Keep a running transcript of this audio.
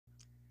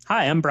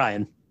Hi, I'm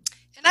Brian,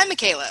 And I'm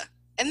Michaela,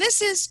 and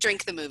this is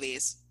Drink the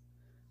Movies.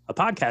 a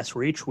podcast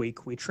where each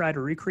week we try to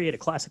recreate a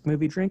classic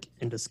movie drink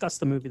and discuss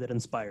the movie that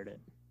inspired it.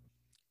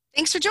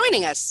 Thanks for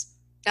joining us.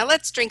 Now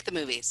let's drink the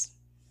movies.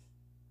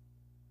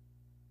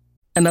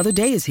 Another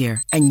day is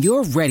here, and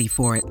you're ready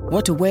for it.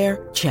 What to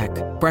wear? Check.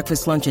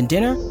 Breakfast, lunch, and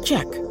dinner?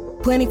 Check.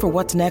 Planning for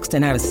what's next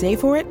and how to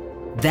save for it?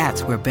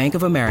 That's where Bank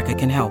of America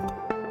can help.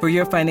 For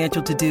your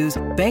financial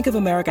to-dos, Bank of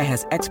America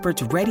has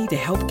experts ready to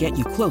help get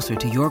you closer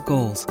to your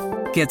goals.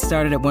 Get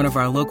started at one of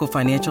our local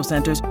financial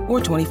centers or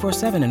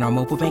 24/7 in our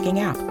mobile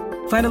banking app.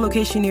 Find a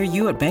location near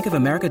you at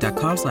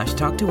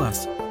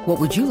bankofamerica.com/talktous. What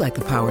would you like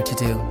the power to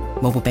do?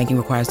 Mobile banking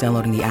requires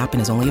downloading the app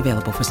and is only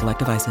available for select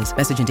devices.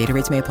 Message and data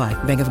rates may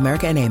apply. Bank of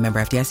America N.A., member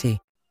FDIC.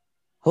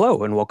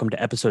 Hello, and welcome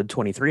to episode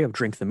 23 of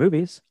Drink the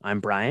Movies. I'm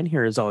Brian,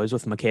 here as always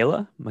with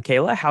Michaela.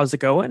 Michaela, how's it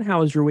going? How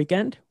was your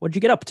weekend? What'd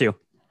you get up to?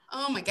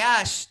 Oh my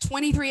gosh,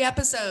 23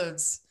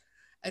 episodes.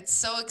 It's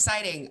so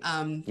exciting.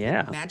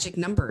 Yeah. Magic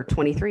number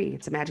 23.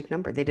 It's a magic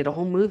number. They did a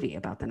whole movie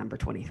about the number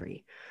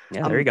 23.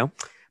 Yeah, there you go.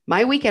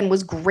 My weekend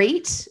was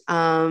great.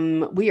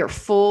 We are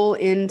full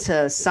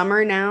into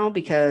summer now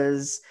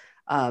because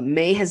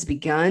May has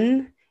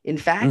begun. In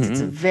fact, it's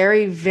a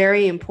very,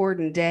 very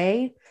important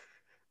day.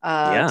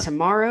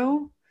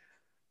 Tomorrow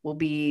will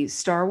be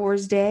Star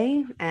Wars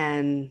Day,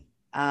 and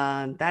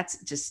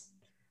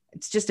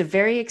it's just a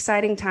very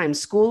exciting time.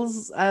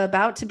 School's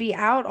about to be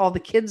out. All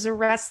the kids are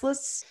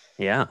restless.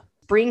 Yeah.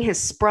 Spring has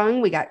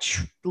sprung. We got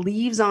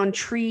leaves on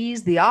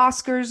trees. The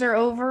Oscars are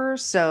over,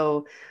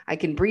 so I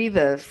can breathe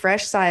a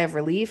fresh sigh of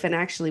relief and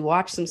actually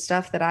watch some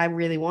stuff that I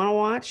really want to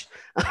watch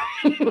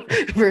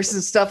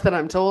versus stuff that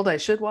I'm told I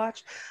should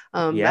watch.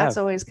 That's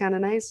always kind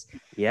of nice.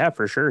 Yeah,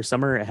 for sure.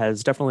 Summer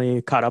has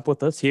definitely caught up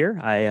with us here.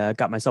 I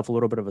got myself a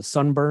little bit of a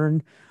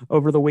sunburn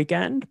over the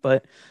weekend,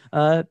 but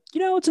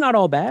it's not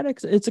all bad.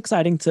 It's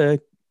exciting to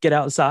get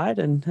outside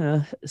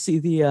and see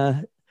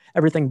the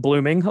everything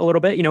blooming a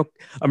little bit,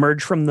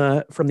 emerge from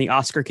the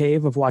Oscar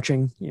cave of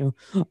watching,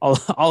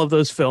 all of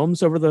those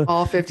films over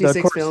all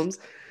 56 films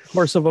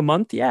course of a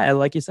month. Yeah.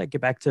 Like you said,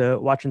 get back to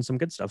watching some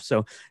good stuff.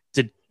 So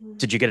did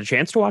you get a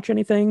chance to watch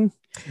anything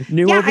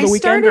new over the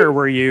weekend, or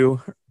were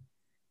you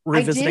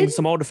revisiting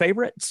some old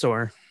favorites?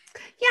 Or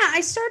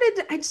I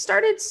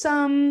started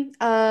some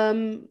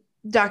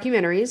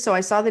documentaries. So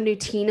I saw the new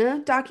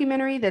Tina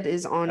documentary that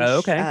is on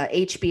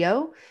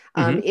HBO.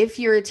 If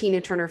you're a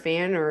Tina Turner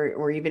fan,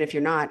 or even if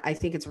you're not, I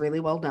think it's really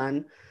well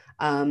done.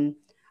 I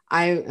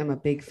am a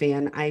big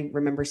fan. I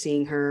remember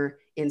seeing her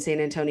in San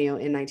Antonio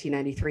in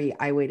 1993.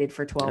 I waited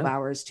for 12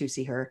 hours to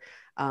see her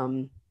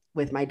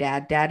with my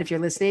dad. Dad, if you're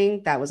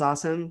listening, that was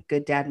awesome.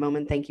 Good dad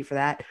moment. Thank you for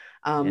that.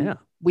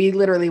 We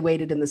literally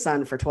waited in the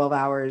sun for 12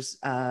 hours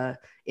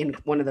in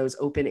one of those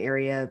open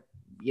area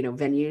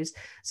venues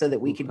so that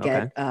we could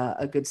get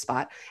a good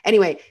spot.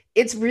 Anyway,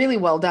 it's really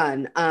well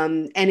done.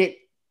 And it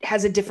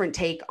has a different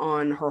take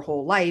on her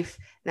whole life.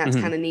 That's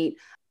kind of neat.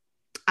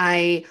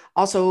 I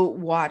also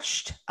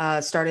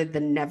started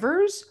The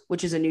Nevers,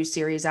 which is a new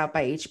series out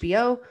by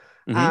HBO.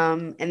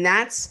 And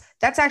that's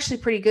actually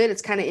pretty good.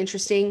 It's kind of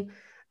interesting.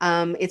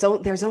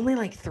 There's only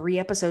like 3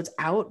 episodes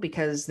out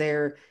because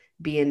they're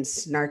being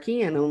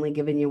snarky and only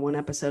giving you 1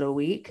 episode a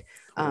week.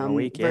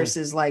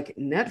 Versus like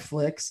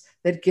Netflix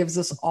that gives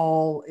us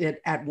all it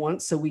at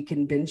once so we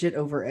can binge it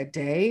over a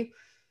day.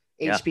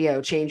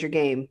 HBO, change your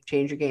game,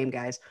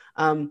 guys.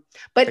 But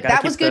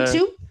that was good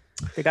too.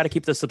 They got to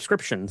keep the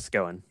subscriptions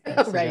going.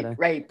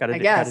 Right. Got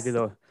to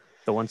do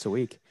the once a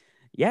week.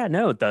 Yeah,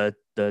 no, the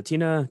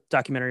Tina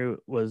documentary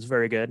was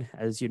very good,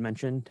 as you'd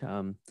mentioned.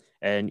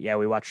 And yeah,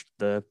 we watched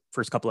the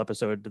first couple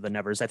episodes of The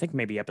Nevers. I think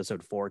maybe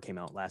episode 4 came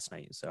out last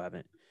night, so I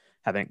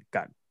haven't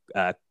got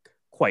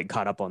quite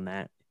caught up on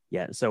that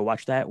yet. So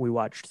watch that. We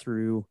watched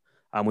through.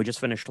 We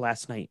just finished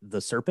last night The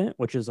Serpent,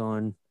 which is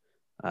on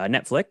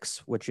Netflix,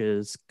 which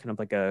is kind of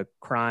like a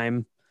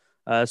crime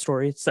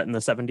story. It's set in the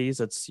 70s.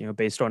 It's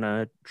based on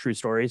a true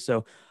story.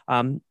 So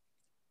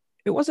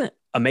it wasn't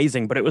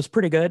amazing, but it was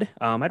pretty good.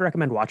 I'd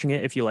recommend watching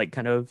it if you like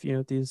kind of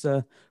these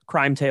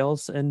crime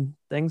tales and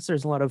things.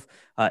 There's a lot of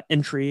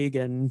intrigue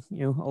and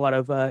a lot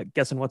of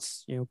guessing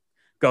what's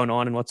going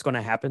on and what's going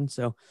to happen.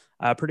 So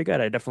pretty good.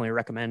 I definitely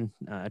recommend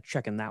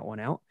checking that one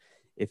out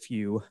if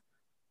you,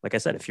 like I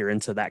said, if you're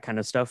into that kind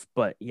of stuff.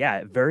 But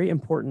yeah, very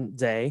important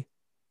day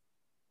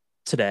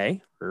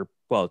today, or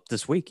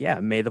this week. Yeah,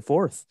 May the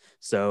 4th.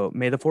 So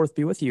May the 4th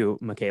be with you,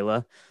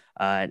 Michaela.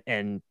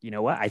 And you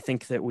know what? I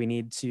think that we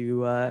need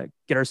to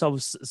get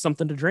ourselves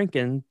something to drink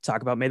and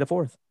talk about May the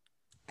 4th.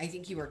 I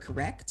think you are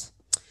correct.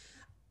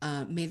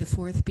 May the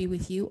 4th be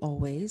with you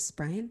always,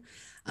 Brian.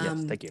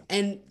 Yes, thank you.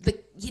 And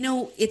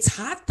it's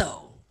hot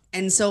though.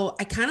 And so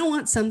I kind of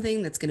want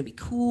something that's going to be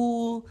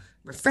cool,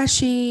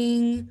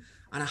 refreshing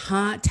on a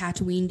hot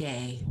Tatooine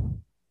day.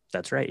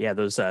 That's right. Yeah,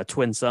 those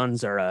twin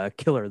suns are a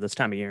killer this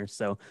time of year.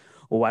 So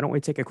why don't we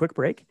take a quick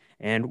break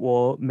and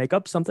we'll make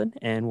up something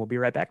and we'll be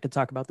right back to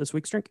talk about this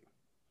week's drink.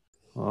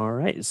 All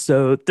right.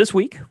 So this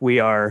week we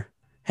are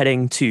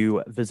heading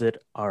to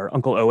visit our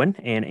Uncle Owen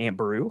and Aunt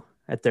Beru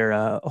at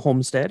their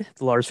homestead,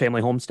 the Lars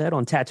family homestead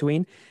on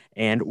Tatooine,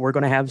 and we're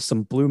going to have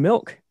some blue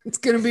milk. It's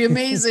going to be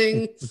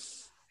amazing.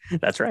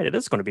 That's right. It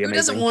is going to be amazing. Who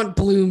doesn't want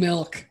blue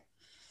milk?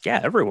 Yeah,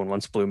 everyone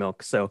wants blue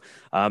milk. So,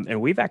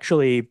 and we've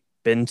actually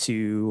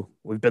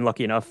we've been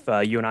lucky enough,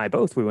 you and I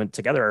both, we went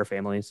together, our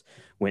families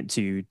went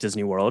to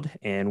Disney World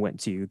and went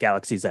to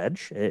Galaxy's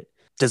Edge at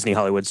Disney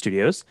Hollywood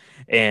Studios,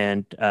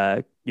 and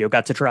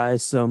got to try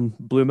some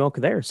blue milk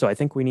there. So I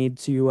think we need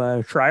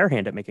to try our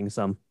hand at making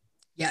some.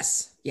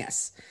 Yes.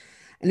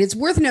 And it's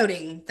worth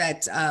noting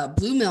that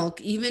blue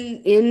milk,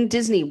 even in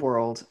Disney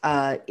World,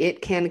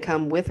 it can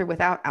come with or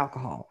without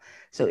alcohol.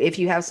 So if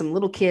you have some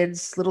little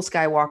kids, little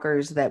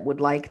Skywalkers that would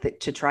like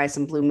to try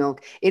some blue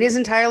milk, it is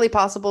entirely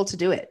possible to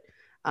do it.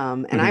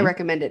 And I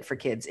recommend it for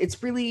kids.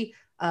 It's really,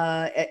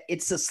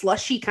 it's a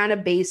slushy kind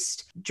of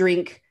based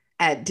drink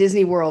at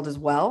Disney World as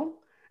well.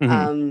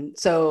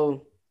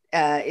 So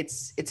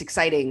it's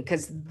exciting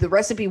because the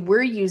recipe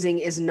we're using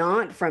is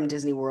not from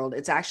Disney World.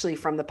 It's actually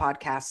from the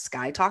podcast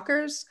Sky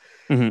Talkers.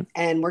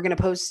 And we're going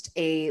to post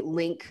a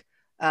link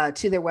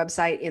to their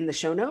website in the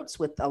show notes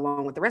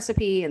along with the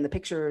recipe and the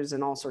pictures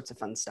and all sorts of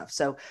fun stuff.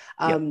 So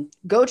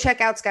go check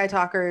out Sky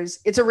Talkers.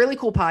 It's a really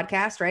cool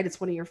podcast, right? It's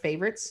one of your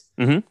favorites.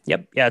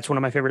 Yep. Yeah, it's one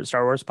of my favorite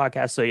Star Wars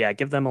podcasts. So yeah,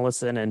 give them a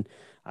listen, and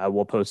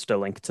we'll post a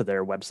link to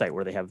their website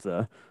where they have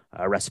the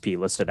recipe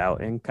listed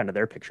out and kind of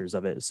their pictures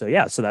of it. So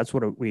yeah, so that's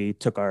what we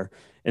took our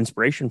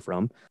inspiration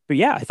from. But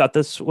yeah, I thought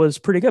this was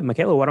pretty good.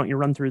 Michaela, why don't you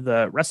run through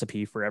the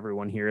recipe for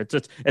everyone here?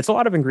 It's a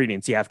lot of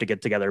ingredients you have to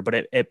get together, but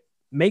it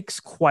makes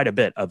quite a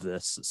bit of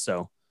this.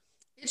 So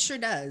it sure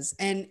does.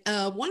 And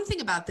one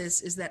thing about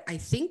this is that I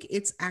think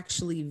it's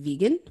actually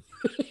vegan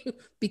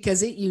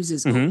because it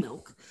uses oat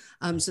milk.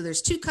 So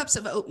there's 2 cups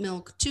of oat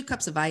milk, 2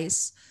 cups of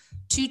ice,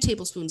 2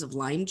 tablespoons of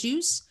lime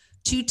juice,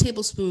 2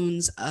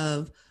 tablespoons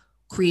of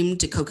cream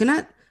de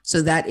coconut.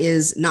 So that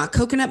is not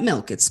coconut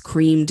milk. It's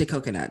cream de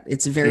coconut.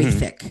 It's very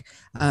thick.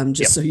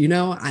 So you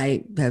know,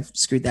 I have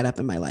screwed that up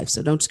in my life.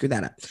 So don't screw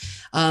that up.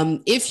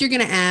 If you're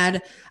going to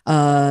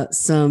add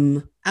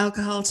some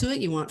alcohol to it,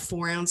 you want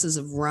 4 ounces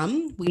of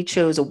rum. We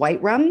chose a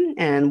white rum,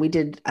 and we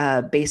did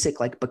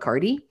basic like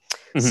Bacardi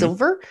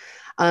silver.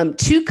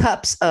 2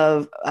 cups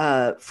of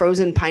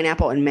frozen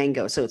pineapple and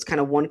mango. So it's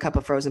kind of 1 cup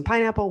of frozen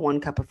pineapple, 1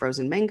 cup of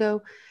frozen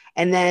mango,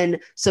 and then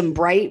some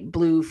bright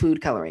blue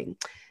food coloring.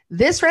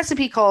 This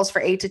recipe calls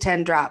for 8 to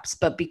 10 drops,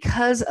 but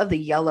because of the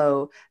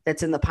yellow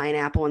that's in the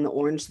pineapple and the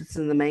orange that's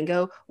in the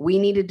mango, we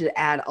needed to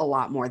add a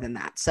lot more than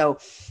that. So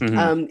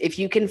if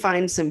you can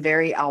find some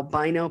very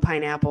albino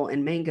pineapple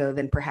and mango,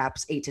 then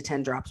perhaps 8 to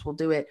 10 drops will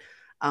do it.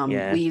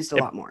 We used a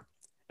lot more.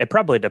 It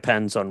probably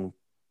depends on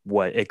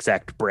what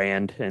exact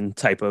brand and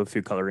type of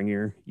food coloring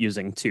you're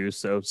using too.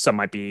 So some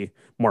might be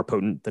more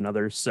potent than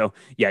others. So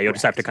yeah, you'll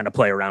just have to kind of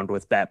play around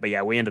with that. But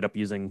yeah, we ended up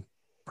using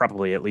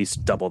probably at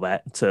least double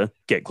that to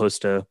get close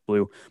to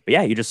blue. But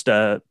yeah, you just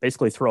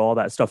basically throw all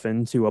that stuff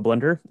into a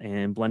blender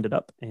and blend it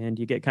up, and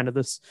you get kind of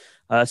this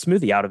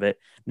smoothie out of it.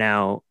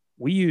 Now,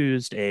 we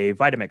used a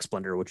Vitamix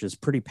blender, which is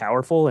pretty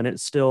powerful, and it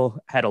still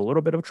had a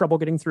little bit of trouble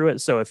getting through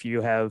it. So if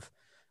you have,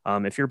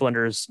 if your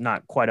blender's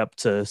not quite up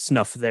to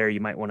snuff there, you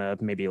might want to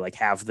maybe like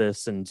have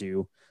this and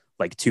do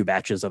like 2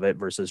 batches of it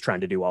versus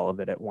trying to do all of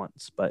it at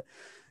once. But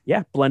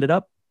yeah, blend it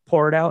up,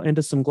 pour it out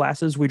into some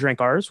glasses. We drank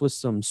ours with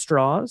some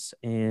straws.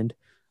 And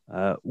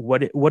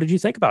what did you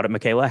think about it,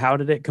 Michaela? How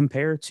did it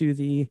compare to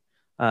the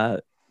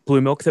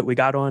blue milk that we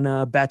got on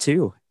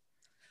Batuu?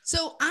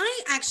 So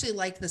I actually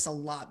like this a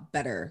lot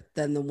better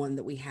than the one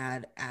that we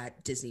had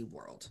at Disney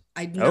World.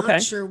 I'm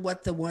not sure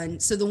what the one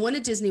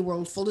at Disney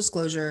World, full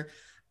disclosure,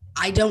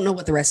 I don't know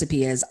what the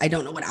recipe is. I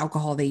don't know what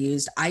alcohol they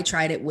used. I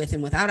tried it with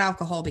and without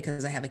alcohol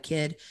because I have a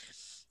kid,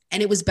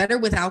 and it was better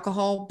with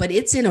alcohol, but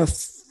it's in a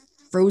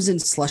frozen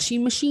slushy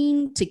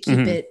machine to keep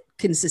it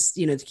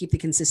to keep the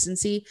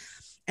consistency.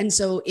 And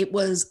so it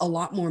was a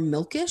lot more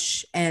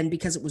milkish, and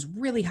because it was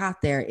really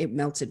hot there, it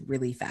melted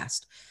really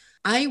fast.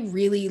 I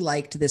really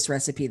liked this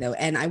recipe though.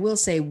 And I will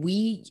say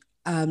we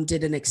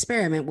did an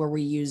experiment where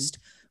we used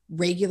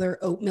regular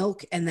oat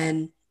milk and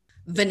then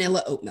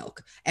vanilla oat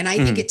milk. And I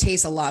think it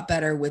tastes a lot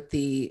better with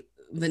the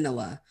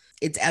vanilla.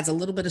 It adds a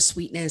little bit of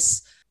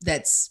sweetness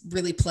that's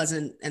really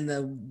pleasant, and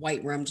the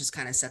white rum just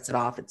kind of sets it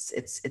off.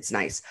 It's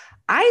nice.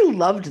 I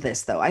loved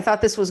this though. I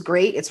thought this was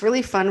great. It's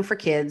really fun for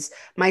kids.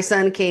 My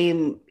son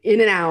came in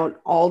and out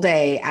all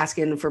day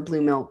asking for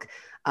blue milk.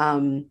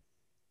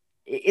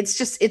 It's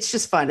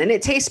just fun, and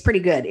it tastes pretty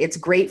good. It's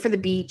great for the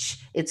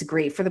beach. It's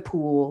great for the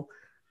pool.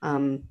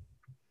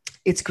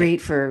 It's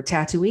great for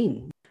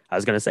Tatooine. I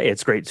was going to say,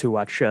 it's great to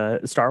watch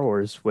Star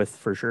Wars with,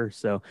 for sure.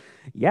 So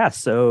yeah,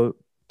 so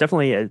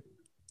definitely a,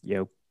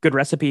 good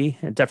recipe,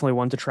 and definitely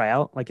one to try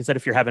out. Like I said,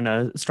 if you're having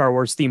a Star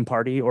Wars theme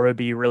party, or it'd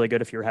be really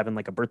good if you're having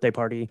like a birthday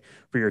party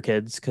for your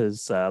kids.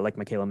 Cause like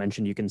Michaela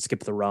mentioned, you can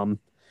skip the rum,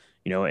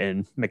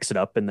 and mix it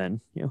up. And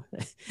then,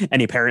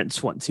 any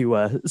parents want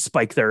to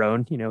spike their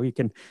own, you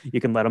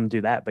can let them do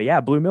that. But yeah,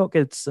 blue milk,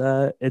 it's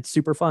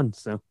super fun.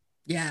 So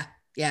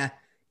yeah.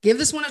 Give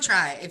this one a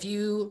try. If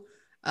you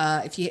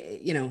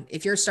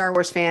If you're a Star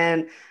Wars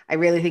fan, I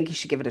really think you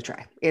should give it a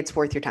try. It's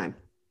worth your time.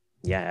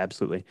 Yeah,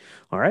 absolutely.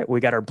 All right,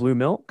 we got our blue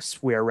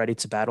milks. We are ready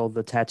to battle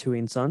the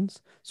Tatooine Suns.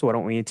 So why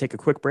don't we take a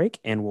quick break,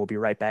 and we'll be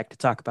right back to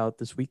talk about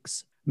this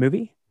week's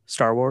movie,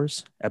 Star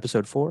Wars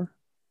Episode 4,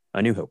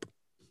 A New Hope.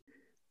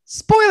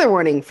 Spoiler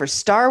warning for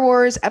Star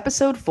Wars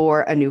Episode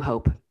 4, A New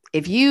Hope.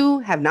 If you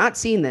have not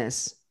seen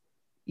this,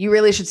 you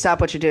really should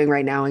stop what you're doing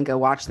right now and go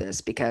watch this,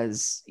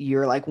 because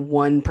you're like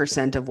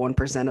 1% of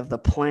 1% of the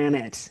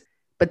planet.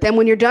 But then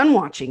when you're done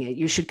watching it,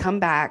 you should come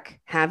back,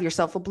 have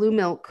yourself a blue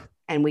milk,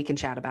 and we can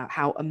chat about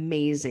how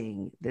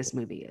amazing this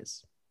movie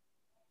is.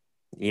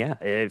 Yeah,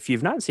 if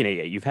you've not seen it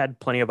yet, you've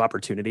had plenty of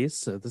opportunities.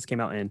 So this came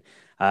out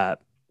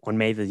on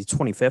May the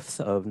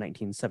 25th of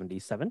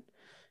 1977.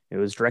 It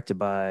was directed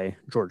by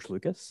George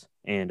Lucas,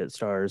 and it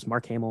stars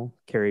Mark Hamill,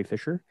 Carrie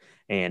Fisher,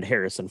 and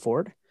Harrison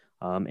Ford,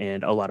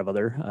 and a lot of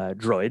other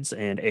droids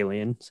and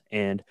aliens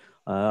and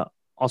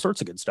all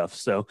sorts of good stuff.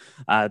 So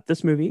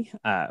this movie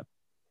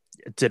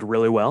did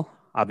really well,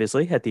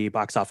 obviously, at the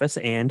box office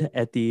and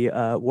at the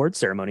awards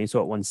ceremony. So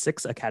it won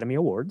 6 Academy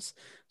Awards.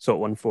 So it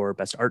won for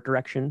Best Art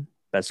Direction,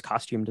 Best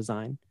Costume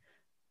Design,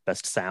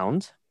 Best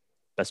Sound,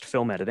 Best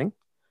Film Editing,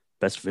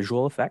 Best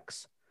Visual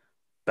Effects,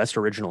 Best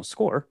Original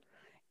Score.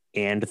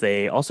 And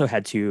they also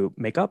had to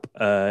make up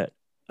an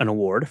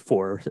award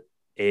for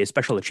a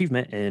special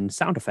achievement in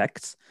sound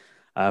effects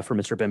for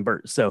Mr. Ben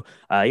Burtt. So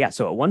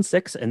so it won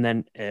 6, and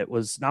then it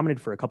was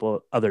nominated for a couple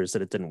of others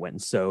that it didn't win.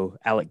 So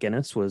Alec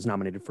Guinness was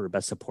nominated for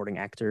Best Supporting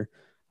Actor.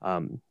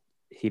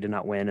 He did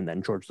not win. And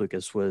then George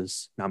Lucas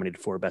was nominated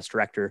for Best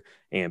Director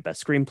and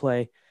Best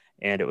Screenplay.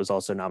 And it was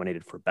also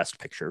nominated for Best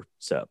Picture.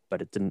 So,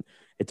 but it didn't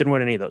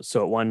win any of those.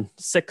 So it won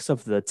 6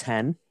 of the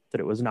 10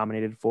 that it was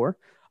nominated for,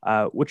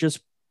 which is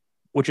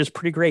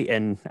pretty great.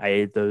 And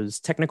those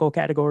technical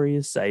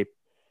categories, I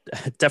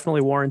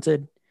definitely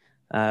warranted.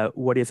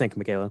 What do you think,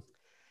 Michaela?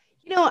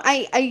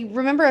 I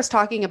remember us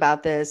talking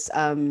about this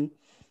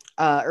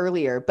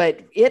earlier, but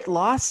it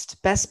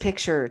lost Best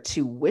Picture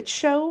to which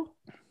show?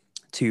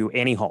 To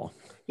Annie Hall.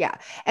 Yeah.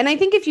 And I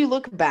think if you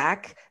look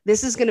back,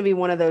 this is going to be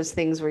one of those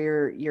things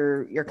where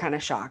you're kind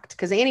of shocked,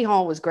 because Annie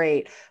Hall was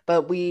great,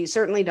 but we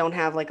certainly don't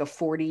have like a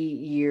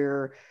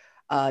 40-year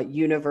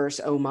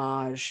universe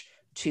homage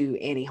to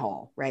Annie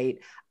Hall, right?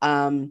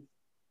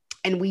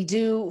 And we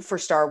do for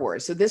Star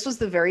Wars. So this was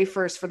the very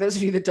first, for those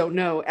of you that don't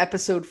know,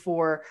 Episode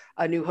 4,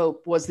 A New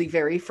Hope was the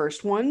very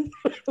first one.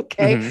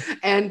 Okay. Mm-hmm.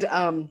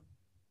 And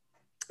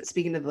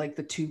speaking of like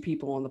the 2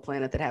 people on the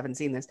planet that haven't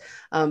seen this,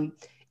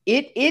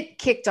 it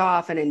kicked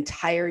off an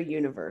entire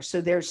universe.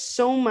 So there's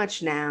so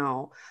much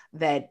now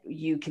that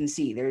you can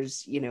see.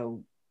 There's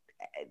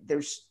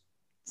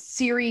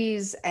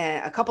series,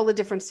 a couple of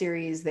different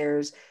series.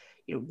 There's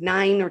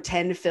 9 or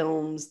 10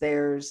 films.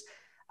 There's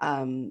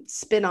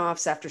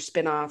spin-offs after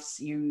spin-offs.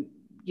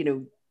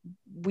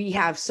 We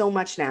have so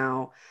much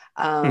now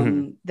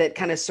that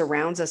kind of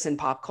surrounds us in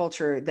pop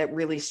culture that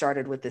really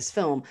started with this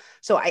film.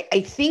 So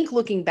I think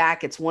looking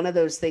back, it's one of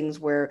those things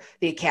where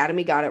the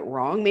Academy got it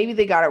wrong. Maybe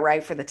they got it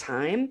right for the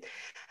time,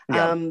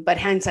 but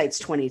hindsight's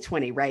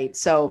 2020, right?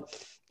 So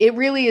it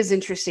really is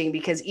interesting,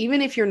 because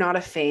even if you're not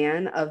a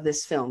fan of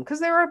this film, because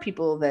there are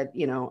people that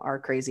are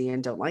crazy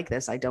and don't like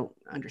this, I don't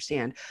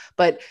understand,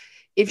 but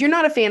if you're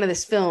not a fan of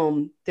this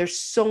film, there's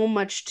so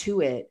much to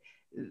it.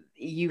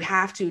 You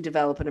have to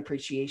develop an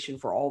appreciation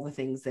for all the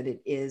things that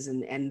it is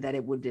and that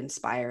it would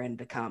inspire and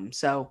become.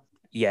 So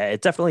yeah,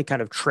 it definitely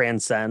kind of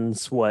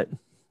transcends what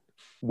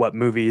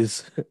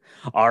movies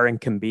are and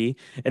can be.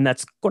 And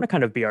that's going to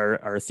kind of be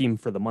our theme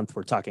for the month.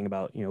 We're talking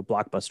about,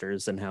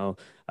 blockbusters and how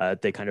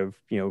they kind of,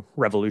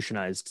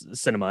 revolutionized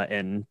cinema,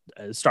 and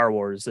Star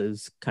Wars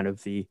is kind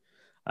of the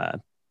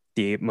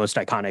most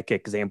iconic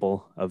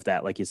example of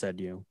that. Like you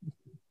said,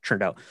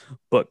 churned out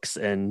books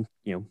and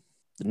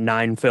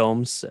 9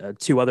 films,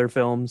 2 other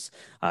films,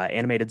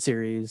 animated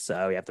series.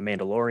 We have The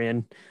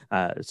Mandalorian.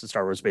 So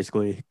Star Wars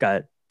basically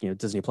got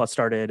Disney Plus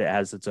started. It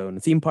has its own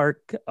theme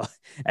park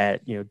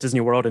at Disney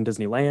World and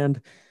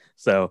Disneyland.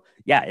 So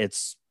yeah,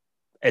 it's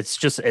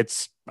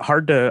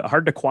hard to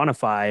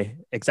quantify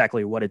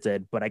exactly what it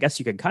did, but I guess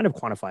you could kind of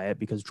quantify it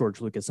because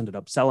George Lucas ended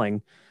up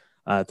selling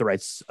the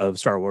rights of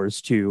Star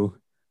Wars to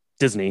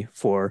Disney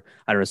for,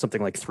 I don't know,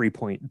 something like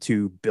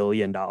 $3.2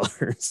 billion.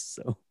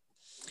 So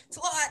it's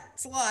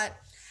a lot.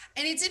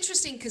 And it's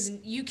interesting because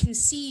you can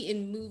see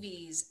in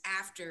movies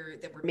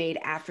that were made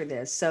after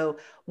this. So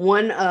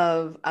one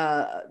of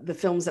the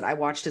films that I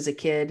watched as a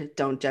kid,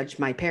 don't judge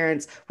my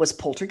parents, was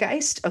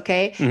Poltergeist.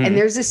 Okay. Mm-hmm. And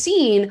there's a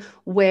scene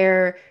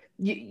where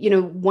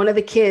one of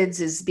the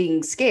kids is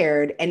being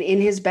scared, and in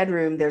his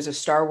bedroom, there's a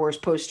Star Wars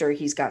poster.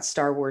 He's got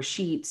Star Wars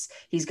sheets.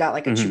 He's got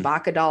like a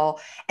Chewbacca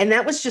doll. And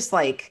that was just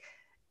like,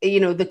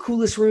 the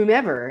coolest room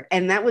ever.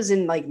 And that was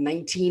in like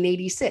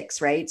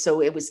 1986. Right.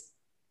 So it was,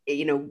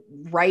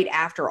 right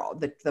after all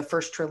the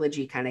first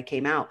trilogy kind of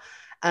came out.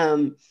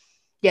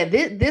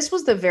 This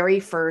was the very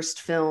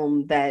first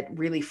film that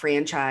really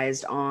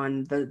franchised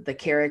on the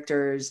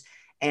characters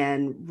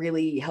and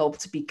really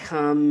helped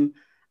become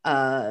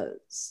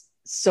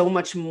so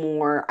much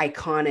more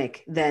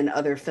iconic than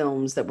other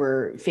films that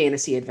were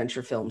fantasy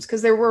adventure films,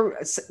 because there were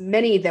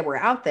many that were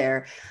out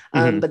there,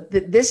 but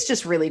this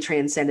just really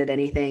transcended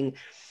anything.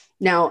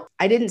 Now,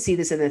 I didn't see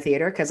this in the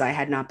theater because I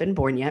had not been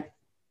born yet.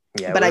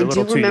 Yeah, but I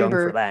do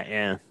remember young for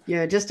that.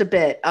 Yeah, just a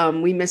bit.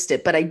 We missed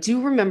it, but I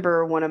do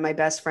remember one of my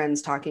best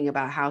friends talking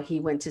about how he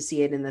went to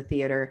see it in the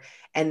theater,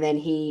 and then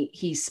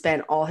he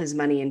spent all his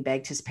money and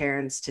begged his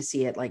parents to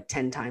see it like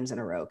 10 times in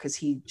a row because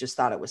he just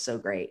thought it was so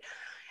great.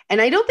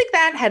 And I don't think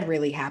that had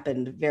really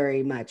happened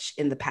very much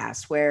in the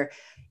past, where,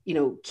 you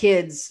know,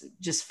 kids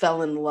just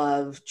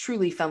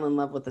truly fell in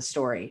love with the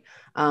story.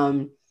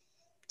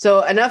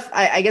 So enough,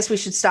 I guess we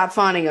should stop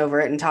fawning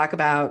over it and talk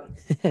about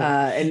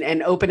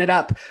and open it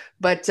up.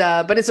 But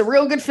it's a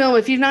real good film.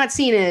 If you've not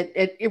seen it,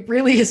 it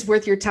really is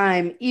worth your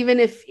time. Even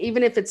if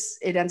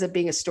it ends up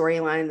being a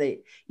storyline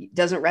that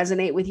doesn't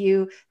resonate with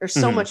you, there's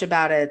so much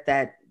about it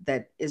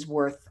that is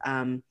worth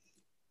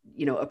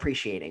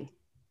appreciating.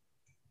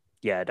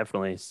 Yeah,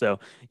 definitely. So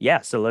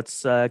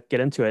let's get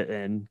into it.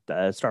 And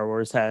Star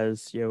Wars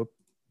has,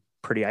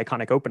 pretty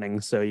iconic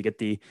openings. So you get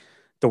the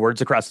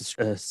words across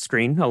the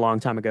screen a long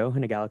time ago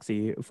in a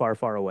galaxy far,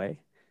 far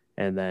away.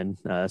 And then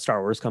Star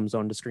Wars comes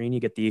on the screen. You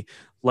get the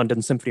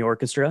London Symphony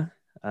Orchestra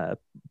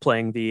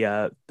playing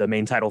the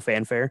main title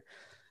fanfare,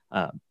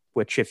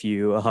 which if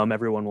you hum,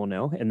 everyone will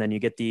know. And then you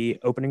get the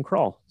opening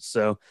crawl.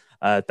 So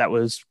that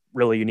was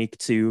really unique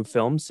to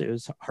films.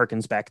 It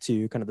harkens back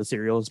to kind of the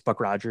serials, Buck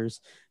Rogers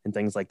and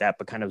things like that,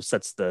 but kind of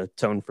sets the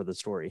tone for the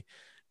story.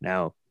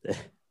 Now,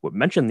 we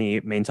mentioned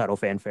the main title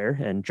fanfare,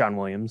 and John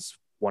Williams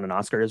won an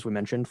Oscar, as we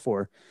mentioned,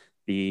 for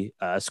the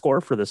score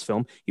for this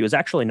film. He was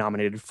actually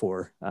nominated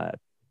for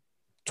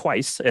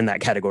twice in that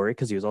category,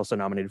 because he was also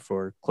nominated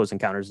for Close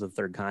Encounters of the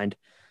Third Kind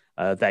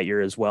that year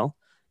as well.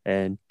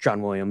 And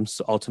John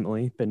Williams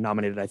ultimately been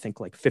nominated, I think,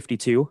 like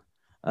 52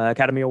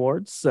 Academy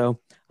Awards. So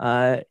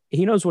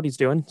he knows what he's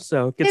doing.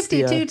 So gets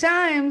 52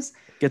 times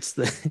gets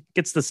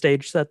the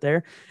stage set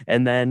there,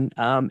 and then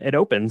it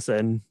opens,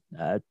 and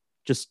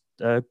just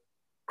a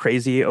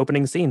crazy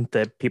opening scene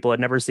that people had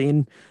never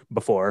seen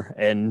before,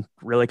 and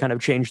really kind of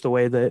changed the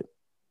way that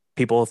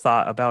people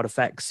thought about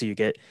effects. So you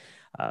get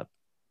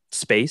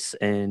space,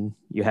 and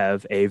you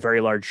have a very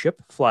large ship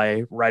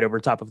fly right over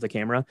top of the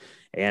camera,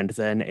 and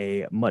then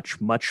a much,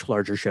 much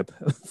larger ship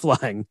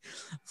flying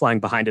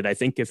behind it. I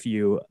think if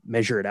you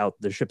measure it out,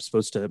 the ship's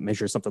supposed to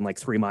measure something like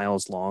 3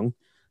 miles long,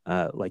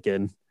 like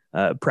in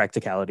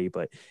practicality.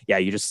 But yeah,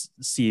 you just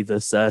see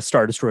this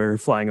Star Destroyer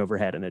flying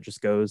overhead, and it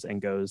just goes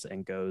and goes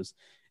and goes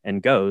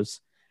and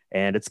goes,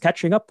 and it's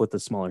catching up with the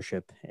smaller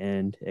ship,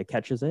 and it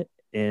catches it,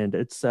 and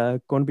it's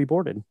going to be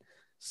boarded.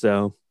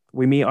 So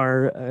we meet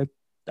our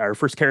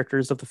first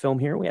characters of the film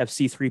here. We have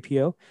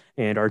C-3PO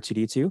and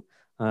R2-D2,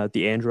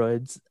 the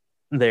androids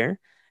there,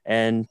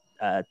 and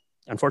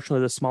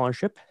unfortunately the smaller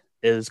ship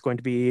is going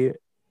to be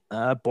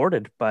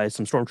boarded by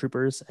some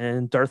stormtroopers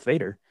and Darth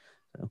Vader.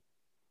 So.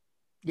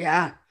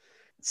 Yeah,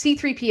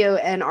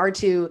 C-3PO and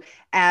R2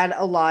 add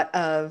a lot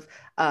of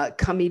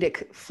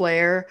comedic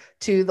flair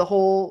to the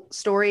whole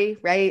story,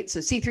 right?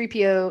 So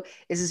C-3PO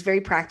is this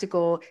very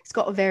practical. He's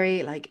got a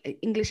very like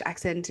English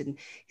accent, and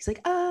he's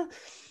like,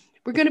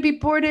 we're going to be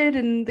boarded,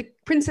 and the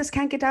princess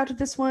can't get out of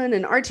this one.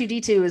 And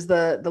R2-D2 is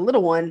the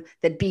little one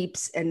that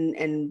beeps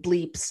and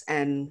bleeps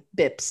and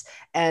bips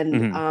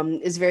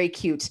and is very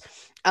cute.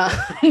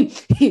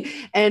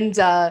 And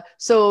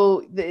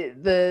so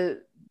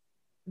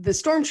the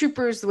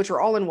stormtroopers, which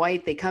are all in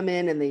white, they come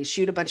in and they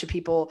shoot a bunch of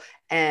people,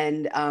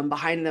 and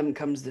behind them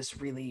comes this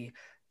really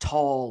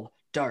tall,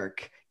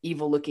 dark,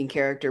 evil-looking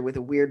character with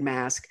a weird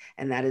mask,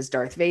 and that is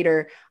Darth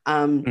Vader.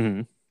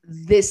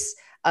 This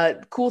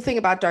cool thing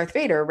about Darth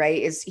Vader, right,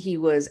 is he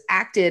was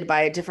acted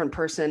by a different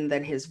person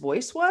than his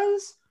voice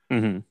was.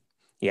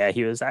 Yeah,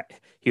 he was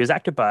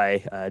acted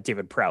by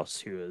David Prowse,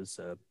 who is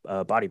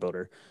a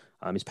bodybuilder.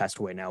 He's passed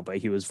away now, but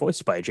he was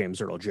voiced by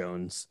James Earl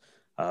Jones.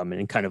 And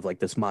in kind of like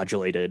this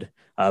modulated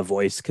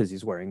voice, because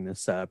he's wearing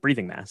this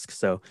breathing mask.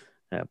 So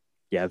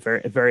yeah,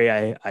 very, very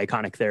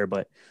iconic there.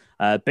 But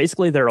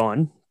basically they're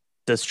on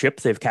this ship.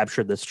 They've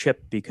captured this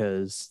ship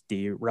because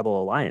the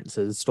Rebel Alliance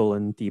has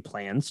stolen the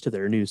plans to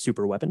their new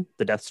super weapon,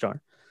 the Death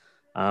Star.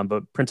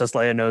 But Princess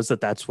Leia knows that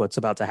that's what's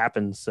about to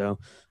happen. So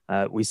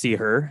we see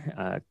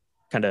her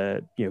kind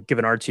of,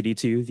 giving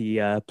R2-D2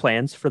 the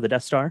plans for the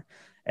Death Star,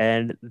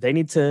 and they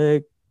need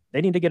to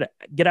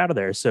get out of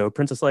there. So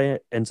Princess Leia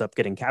ends up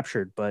getting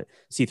captured, but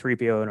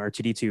C-3PO and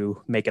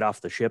R2-D2 make it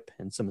off the ship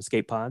in some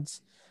escape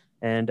pods,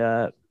 and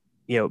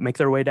make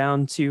their way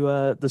down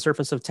to the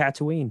surface of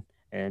Tatooine,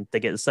 and they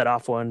get set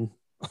off on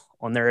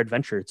their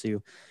adventure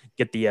to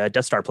get the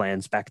Death Star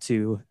plans back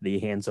to the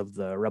hands of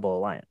the Rebel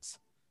Alliance.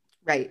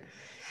 Right.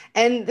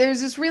 And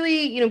there's this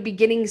really,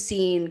 beginning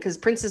scene, because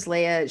Princess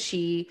Leia,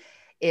 she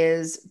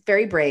is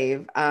very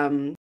brave.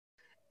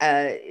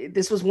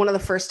 This was one of the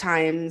first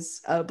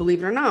times,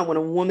 believe it or not, when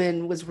a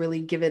woman was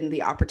really given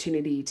the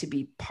opportunity to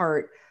be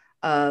part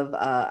of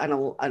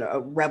a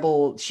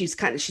rebel. She's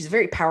a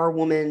very powerful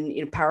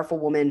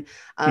woman,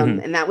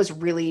 and that was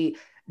really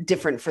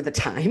different for the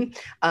time.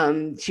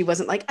 She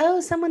wasn't like,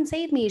 oh, someone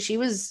save me. She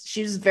was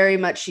very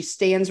much, she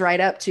stands right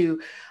up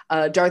to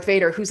Darth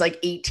Vader, who's like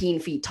 18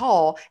 feet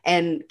tall,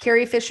 and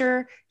Carrie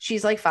Fisher,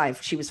 she's like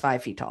she was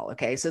 5 feet tall.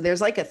 Okay. So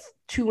there's like a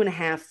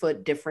 2.5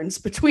 foot difference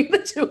between the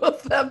two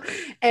of them.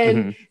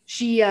 And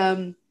she,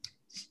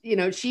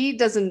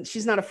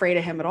 she's not afraid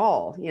of him at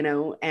all,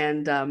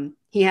 and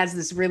he has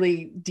this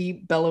really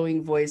deep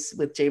bellowing voice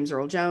with James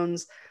Earl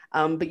Jones.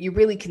 But you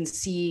really can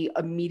see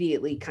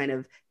immediately kind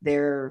of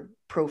their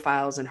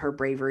profiles and her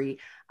bravery.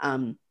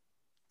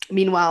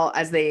 Meanwhile,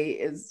 as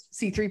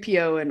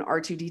C-3PO and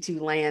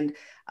R2-D2 land,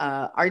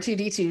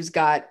 R2-D2's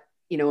got,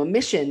 a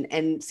mission,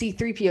 and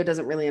C-3PO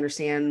doesn't really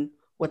understand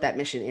what that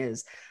mission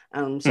is.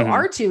 So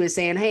R2 is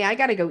saying, hey, I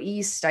got to go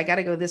east. I got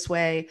to go this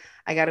way.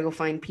 I got to go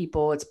find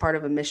people. It's part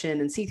of a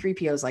mission. And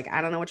C-3PO is like,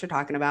 I don't know what you're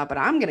talking about, but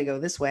I'm going to go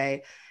this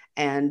way.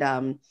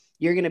 And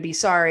you're going to be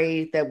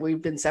sorry that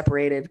we've been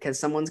separated,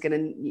 because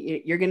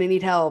you're going to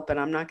need help, and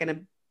I'm not going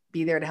to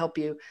be there to help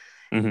you.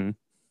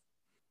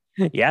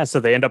 Yeah. So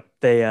they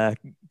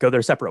go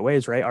their separate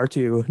ways, right?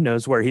 R2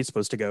 knows where he's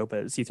supposed to go,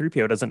 but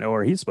C-3PO doesn't know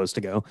where he's supposed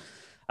to go.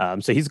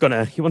 So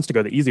he wants to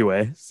go the easy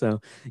way.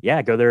 So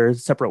yeah, go their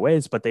separate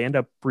ways, but they end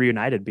up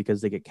reunited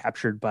because they get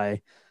captured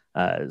by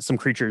some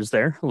creatures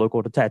there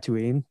local to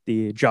Tatooine,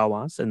 the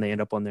Jawas, and they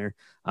end up on their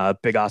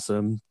big,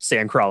 awesome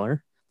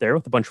sandcrawler there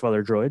with a bunch of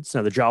other droids.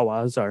 Now the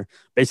Jawas are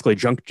basically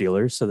junk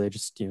dealers, so they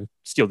just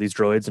steal these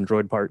droids and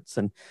droid parts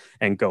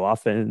and go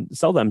off and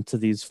sell them to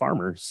these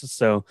farmers.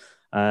 So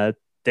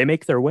they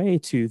make their way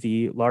to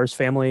the Lars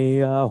family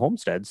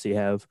homestead. So you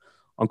have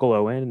Uncle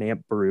Owen and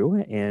Aunt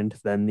Beru, and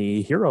then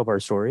the hero of our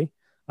story,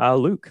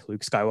 Luke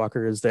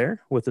Skywalker, is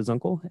there with his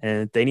uncle,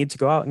 and they need to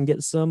go out and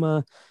get some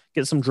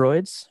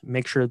droids,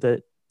 make sure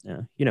that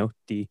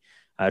the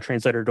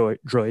translator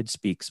droid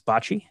speaks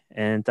Bocce,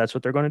 and that's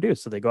what they're going to do.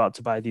 So they go out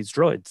to buy these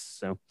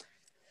droids.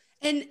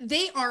 And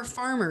they are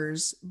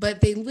farmers, but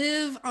they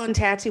live on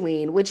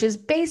Tatooine, which is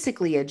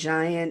basically a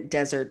giant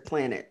desert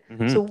planet.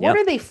 So what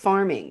are they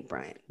farming,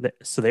 Brian?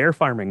 So they are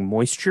farming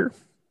moisture,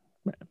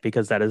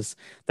 because that is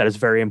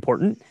very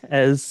important,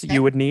 as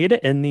you would need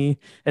in the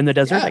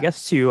desert, I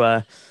guess,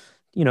 to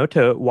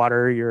to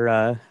water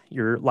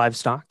your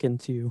livestock and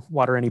to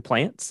water any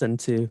plants and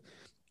to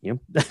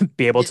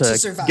be able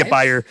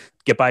to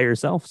get by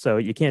yourself. So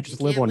you can't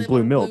just live on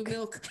blue milk.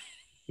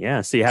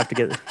 Yeah, so you have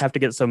to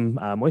get some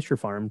moisture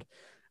farmed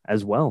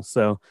as well.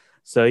 So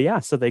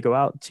they go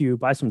out to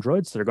buy some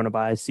droids. They're going to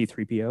buy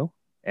C-3PO,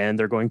 and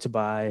they're going to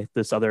buy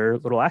this other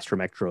little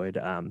astromech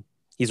droid.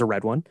 He's a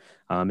red one.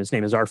 His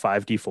name is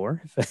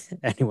R5-D4, if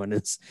anyone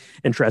is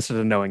interested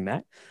in knowing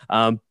that.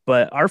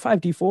 But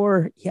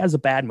R5-D4, he has a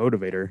bad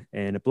motivator,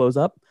 and it blows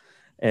up.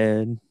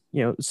 And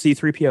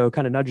C-3PO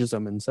kind of nudges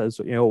him and says,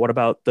 what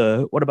about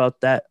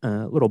that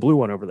little blue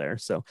one over there?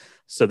 So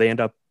they end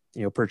up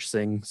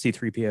purchasing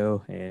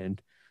C-3PO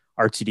and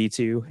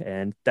R2-D2,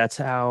 and that's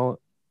how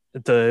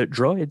the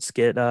droids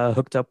get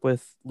hooked up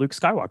with Luke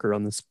Skywalker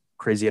on this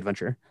crazy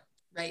adventure.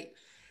 Right.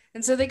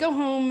 And so they go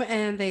home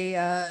and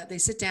they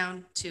sit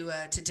down to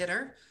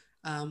dinner,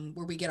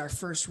 where we get our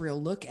first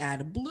real look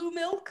at blue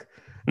milk.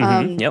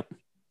 Yep.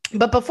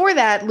 But before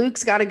that,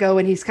 Luke's got to go,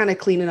 and he's kind of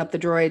cleaning up the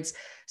droids.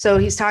 So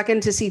he's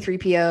talking to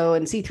C-3PO,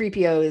 and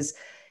C-3PO is,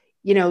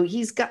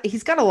 he's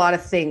got a lot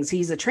of things.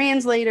 He's a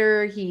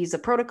translator. He's a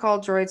protocol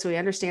droid, so he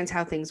understands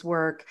how things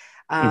work.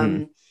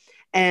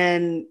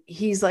 And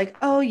he's like,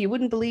 oh, you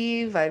wouldn't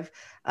believe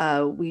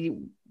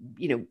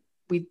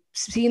we've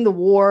seen the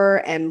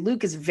war, and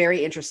Luke is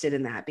very interested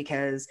in that,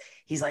 because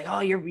he's like, oh,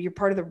 you're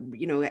part of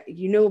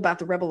the, about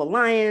the Rebel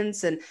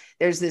Alliance, and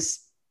there's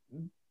this,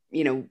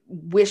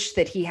 wish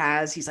that he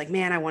has. He's like,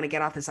 man, I want to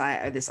get off this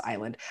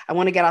island. I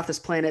want to get off this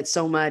planet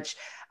so much.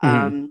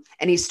 And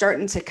he's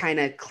starting to kind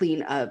of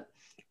clean up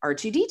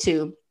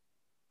R2-D2,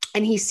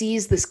 and he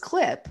sees this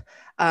clip,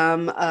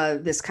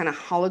 this kind of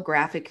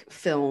holographic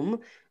film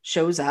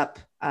shows up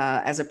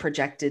as a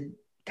projected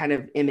kind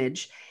of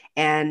image,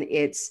 and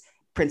it's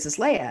Princess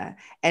Leia,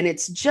 and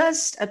it's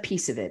just a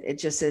piece of it. It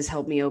just says,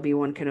 help me,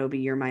 Obi-Wan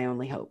Kenobi, you're my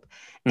only hope.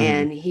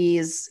 And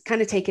he's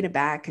kind of taken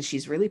aback, because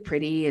she's really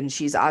pretty, and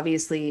she's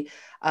obviously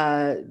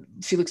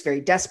she looks very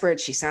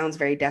desperate, she sounds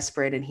very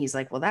desperate, and he's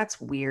like, well,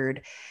 that's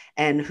weird.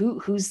 And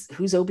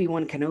who's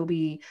Obi-Wan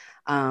Kenobi?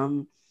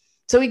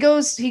 So he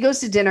goes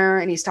to dinner,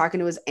 and he's talking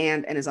to his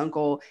aunt and his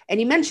uncle,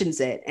 and he mentions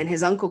it, and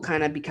his uncle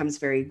kind of becomes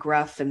very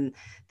gruff, and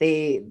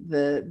the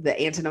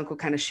aunt and uncle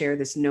kind of share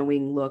this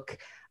knowing look,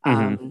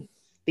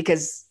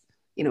 because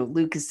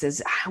Luke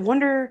says, I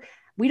wonder,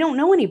 we don't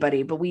know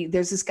anybody, but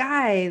there's this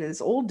guy,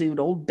 this old dude,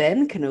 old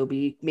Ben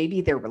Kenobi,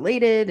 maybe they're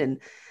related. And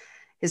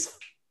his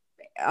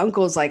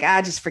uncle's like,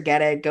 just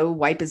forget it, go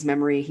wipe his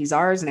memory, he's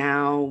ours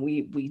now,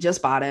 we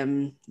just bought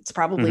him, it's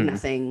probably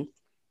nothing.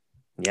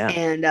 Yeah.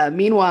 And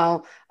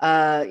meanwhile,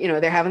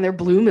 they're having their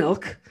blue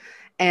milk,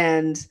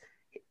 and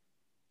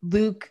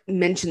Luke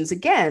mentions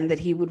again that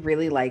he would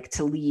really like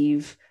to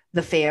leave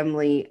the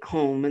family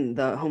home and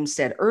the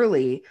homestead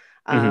early,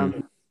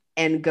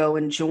 and go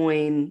and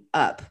join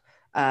up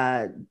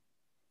at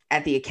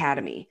the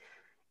academy.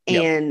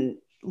 Yep. And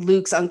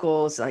Luke's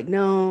uncle is like,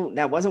 no,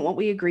 that wasn't what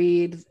we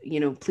agreed.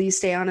 Please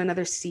stay on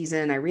another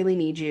season. I really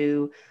need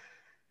you.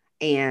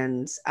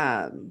 And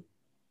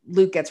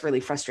Luke gets really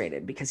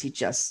frustrated because he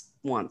just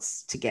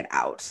wants to get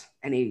out,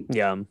 and he's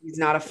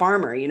not a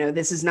farmer.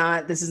 This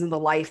isn't the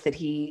life that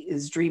he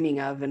is dreaming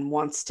of and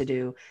wants to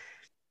do.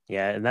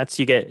 Yeah, and that's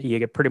you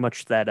get pretty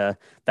much that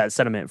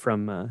sentiment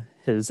from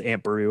his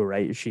Aunt Beru,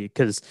 right?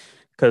 Because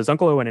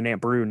Uncle Owen and Aunt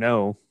Beru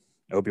know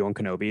Obi-Wan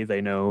Kenobi. They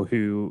know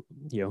who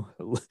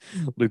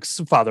Luke's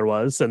father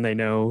was, and they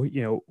know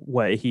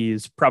what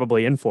he's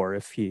probably in for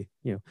if he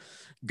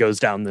goes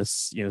down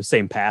this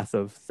same path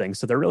of things.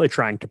 So they're really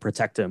trying to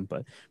protect him.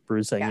 But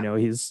Beru's saying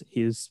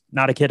he's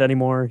not a kid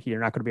anymore. You're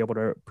not going to be able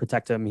to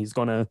protect him. He's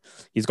gonna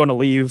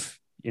leave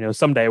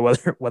someday,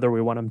 whether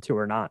we want him to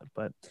or not.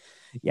 But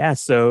yeah,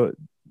 so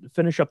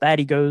finish up that,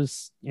 he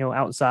goes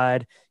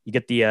outside. You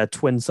get the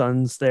twin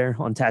suns there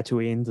on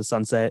Tatooine, the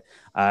sunset.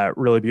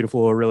 Really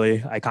beautiful, really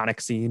iconic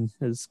scene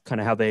is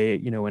kind of how they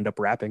end up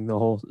wrapping the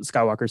whole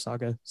Skywalker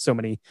saga so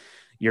many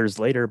years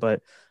later.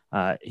 But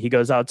he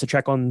goes out to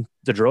check on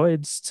the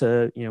droids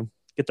to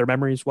get their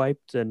memories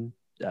wiped, and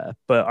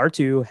but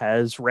R2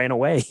 has ran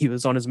away. He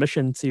was on his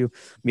mission to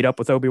meet up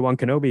with Obi-Wan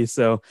Kenobi.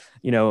 So,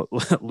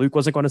 Luke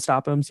wasn't going to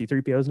stop him.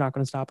 C-3PO is not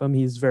going to stop him.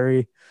 He's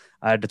very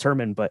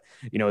determined, but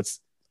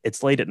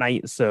it's late at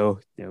night.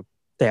 So,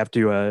 they have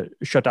to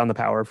shut down the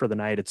power for the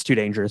night. It's too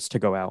dangerous to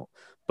go out.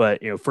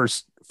 But,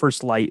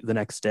 first light the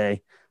next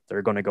day,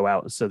 they're going to go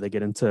out. So they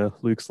get into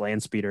Luke's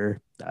land speeder,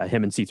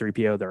 him and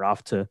C-3PO, they're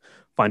off to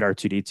find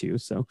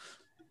R2-D2. So.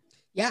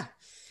 Yeah.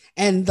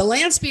 And the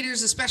land speeder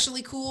is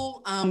especially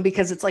cool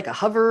because it's like a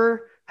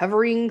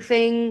hovering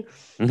thing,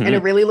 and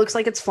it really looks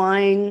like it's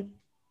flying.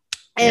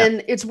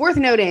 And it's worth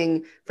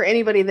noting for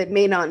anybody that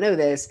may not know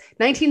this,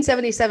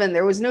 1977,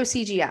 there was no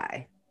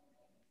CGI.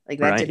 Like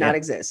that did not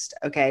exist.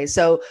 Okay.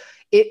 So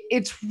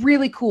it's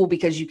really cool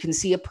because you can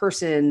see a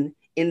person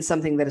in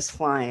something that is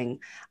flying.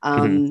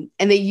 And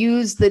they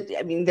use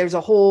there's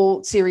a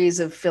whole series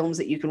of films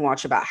that you can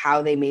watch about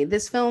how they made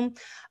this film.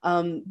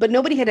 But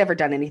nobody had ever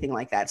done anything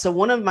like that. So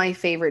one of my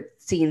favorite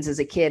scenes as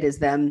a kid is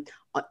them,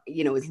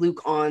 with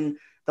Luke on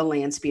the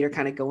land speeder,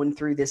 kind of going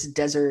through this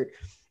desert,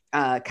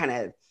 kind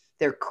of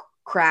their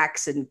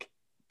cracks and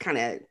kind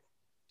of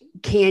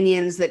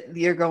canyons that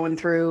you're going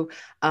through.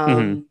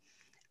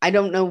 I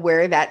don't know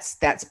where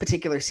that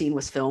particular scene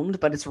was filmed,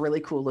 but it's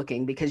really cool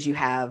looking because you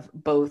have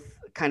both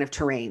kind of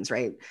terrains,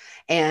 right?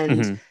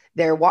 And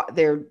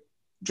they're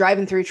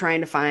driving through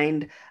trying to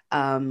find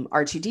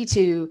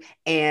R2-D2,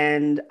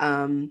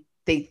 and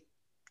they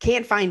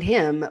can't find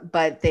him,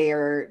 but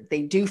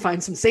they do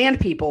find some sand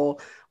people,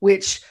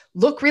 which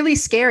look really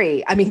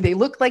scary. I mean, they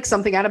look like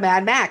something out of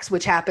Mad Max,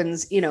 which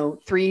happens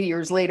 3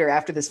 years later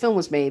after this film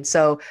was made.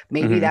 So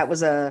maybe that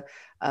was a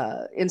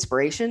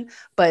inspiration,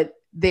 but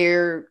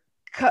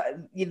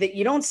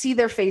you don't see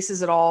their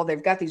faces at all.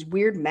 They've got these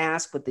weird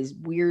masks with these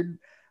weird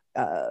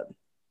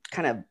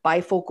kind of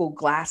bifocal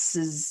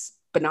glasses,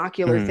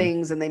 binocular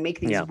things, and they make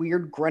these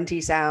weird grunty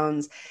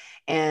sounds.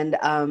 And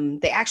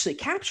they actually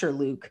capture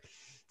Luke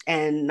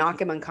and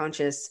knock him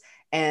unconscious,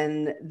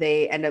 and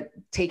they end up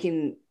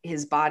taking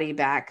his body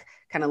back,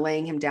 kind of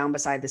laying him down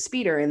beside the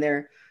speeder, and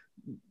they're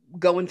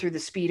going through the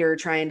speeder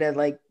trying to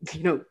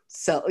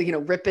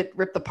rip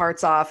the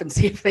parts off and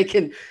see if they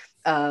can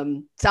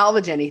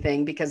salvage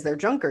anything, because they're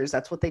junkers.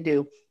 That's what they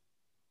do.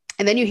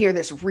 And then you hear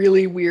this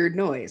really weird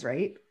noise,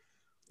 right?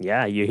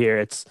 Yeah, you hear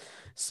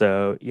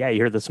you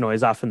hear this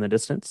noise off in the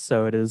distance.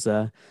 So it is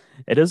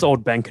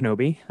old Ben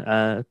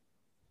Kenobi,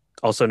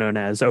 also known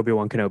as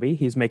Obi-Wan Kenobi.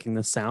 He's making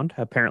this sound.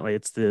 Apparently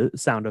it's the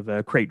sound of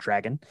a crate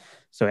dragon.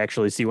 So I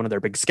actually see one of their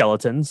big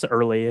skeletons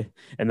early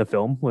in the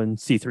film when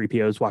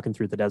C-3PO is walking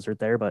through the desert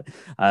there. But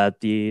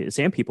the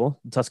Sand People,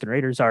 the Tusken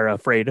Raiders, are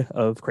afraid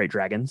of crate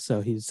dragons. So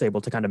he's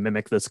able to kind of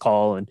mimic this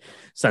call and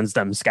sends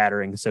them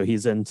scattering. So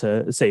he's in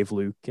to save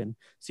Luke and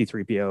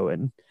C-3PO,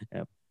 and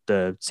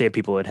the Sand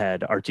People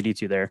had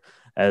R2-D2 there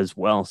as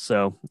well.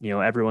 So,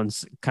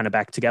 everyone's kind of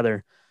back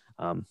together.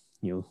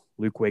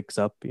 Luke wakes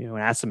up, and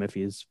asks him if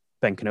he's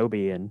Ben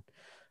Kenobi, and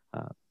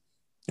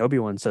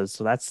Obi-Wan says,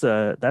 so that's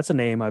a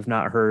name I've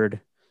not heard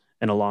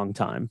in a long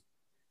time.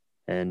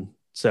 And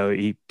so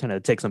he kind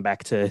of takes him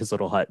back to his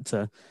little hut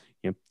to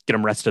get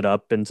him rested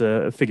up and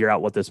to figure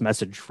out what this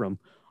message from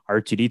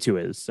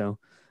R2-D2 is. So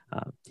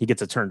he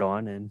gets it turned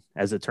on, and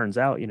as it turns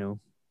out,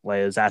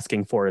 Leia is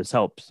asking for his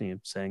help,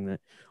 saying that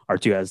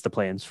R2 has the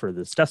plans for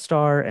this Death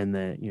Star, and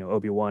that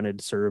Obi-Wan had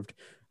served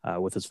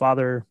with his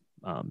father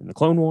in the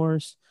Clone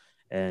Wars,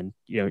 and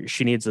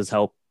she needs his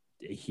help.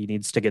 He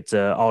needs to get to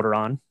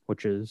Alderaan,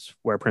 which is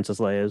where Princess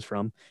Leia is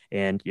from,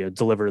 and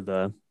deliver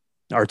the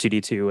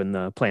R2-D2 and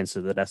the plans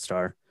to the Death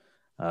Star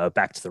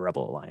back to the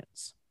Rebel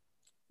Alliance.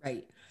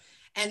 Right.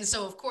 And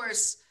so, of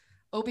course,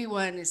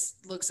 Obi-Wan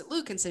looks at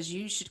Luke and says,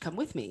 you should come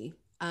with me.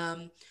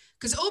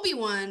 Because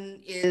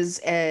Obi-Wan is,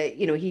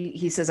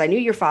 he says, I knew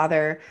your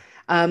father,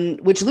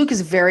 which Luke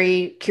is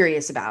very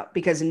curious about,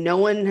 because no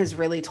one has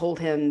really told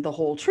him the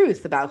whole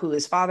truth about who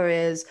his father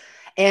is.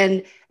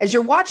 And as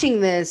you're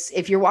watching this,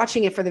 if you're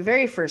watching it for the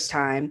very first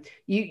time,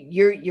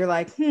 you're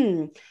like,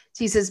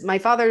 So he says, my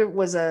father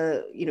was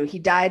he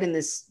died in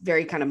this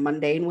very kind of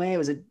mundane way. It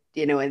was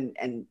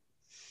and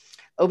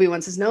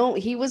Obi-Wan says, no,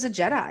 he was a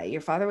Jedi.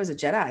 Your father was a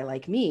Jedi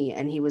like me.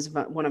 And he was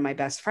one of my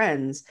best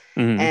friends.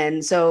 Mm-hmm.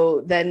 And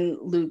so then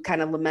Luke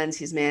kind of laments,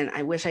 he's, man,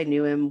 I wish I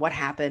knew him. What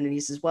happened? And he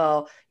says,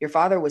 well, your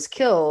father was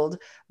killed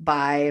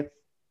by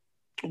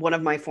one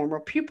of my former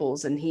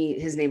pupils, and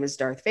his name is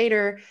Darth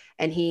Vader,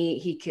 and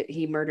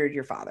he murdered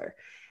your father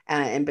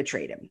and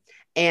betrayed him.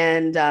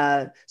 And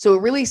so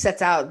it really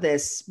sets out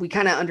this, we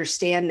kind of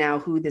understand now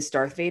who this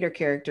Darth Vader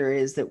character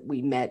is that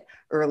we met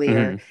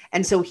earlier. Mm-hmm.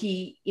 And so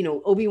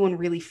Obi-Wan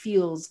really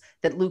feels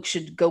that Luke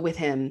should go with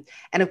him.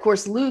 And of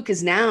course, Luke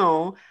is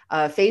now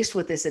faced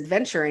with this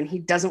adventure, and he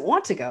doesn't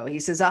want to go. He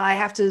says, I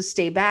have to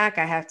stay back.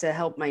 I have to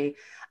help my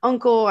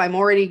uncle. I'm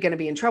already going to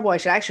be in trouble. I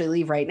should actually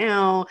leave right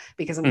now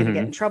because I'm going to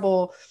get in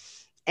trouble.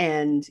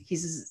 And he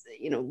says,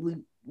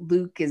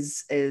 Luke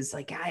is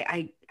like,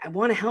 I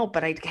want to help,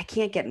 but I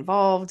can't get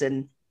involved.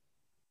 And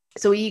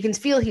so you can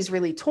feel he's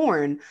really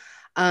torn.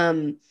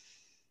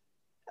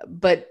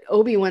 But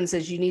Obi-Wan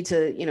says, you need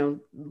to,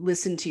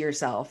 listen to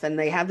yourself. And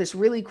they have this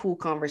really cool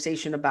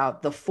conversation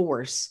about the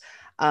Force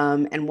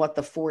and what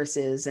the Force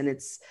is. And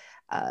it's,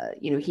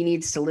 he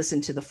needs to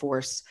listen to the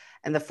Force,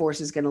 and the Force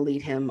is going to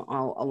lead him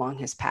all along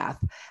his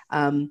path.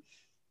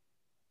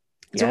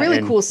 It's a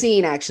really cool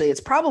scene, actually.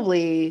 It's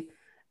probably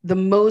the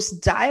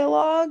most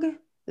dialogue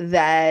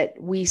that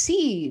we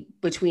see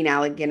between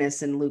Alec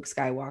Guinness and Luke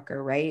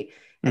Skywalker, right?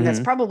 And that's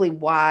probably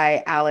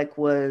why Alec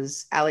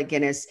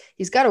Guinness,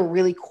 he's got a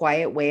really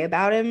quiet way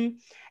about him.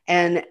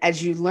 And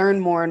as you learn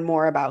more and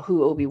more about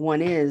who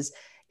Obi-Wan is,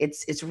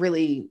 it's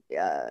really,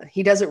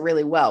 he does it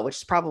really well, which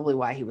is probably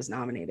why he was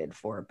nominated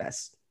for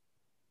Best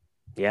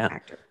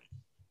Actor.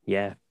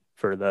 Yeah,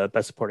 for the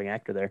Best Supporting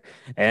Actor there.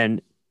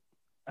 And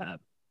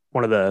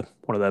one of the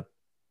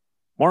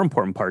more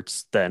important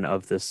parts then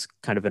of this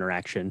kind of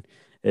interaction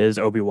is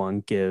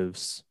Obi-Wan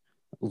gives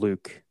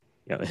Luke,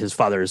 his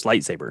father's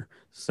lightsaber.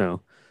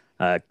 So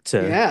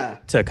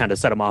to kind of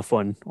set him off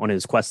on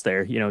his quest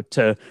there,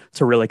 to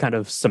really kind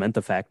of cement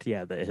the fact,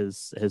 that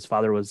his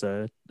father was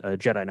a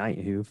Jedi Knight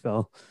who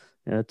fell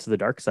to the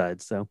dark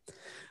side. So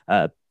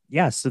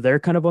so they're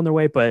kind of on their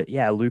way, but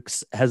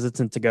Luke's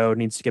hesitant to go,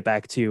 needs to get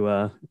back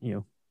to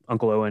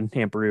Uncle Owen,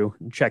 Aunt Beru,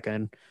 and check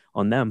in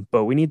on them.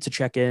 But we need to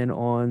check in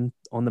on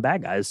the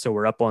bad guys. So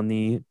we're up on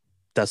the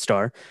Death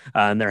Star,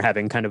 and they're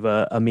having kind of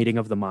a meeting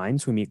of the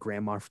minds. We meet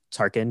Grand Moff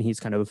Tarkin. He's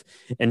kind of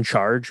in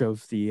charge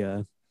of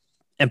the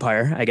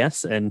Empire, I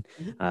guess, and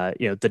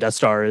the Death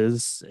Star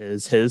is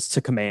his to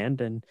command,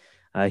 and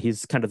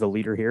he's kind of the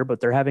leader here.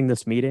 But they're having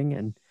this meeting,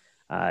 and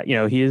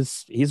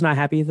he's not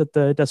happy that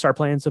the Death Star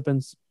plans have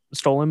been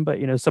stolen, but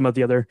some of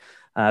the other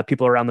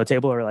people around the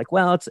table are like,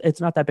 well,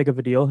 it's not that big of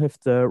a deal if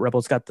the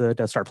rebels got the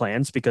Death Star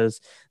plans, because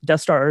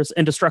Death Star is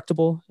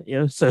indestructible,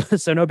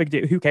 so no big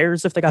deal. Who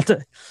cares if they got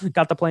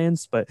the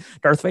plans? But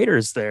Darth Vader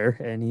is there,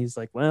 and he's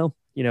like, well,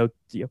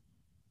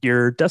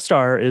 your Death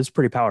Star is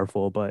pretty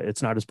powerful, but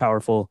it's not as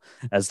powerful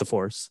as the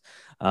Force.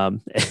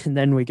 And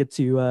then we get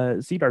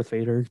to see Darth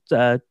Vader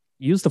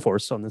use the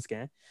Force on this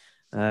guy.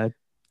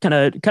 Kind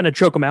of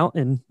choke him out,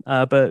 and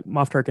but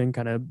Moff Tarkin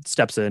kind of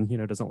steps in,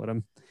 doesn't let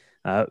him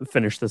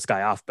finish this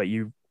guy off. But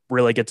you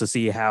really get to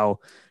see how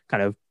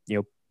kind of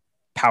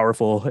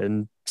powerful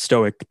and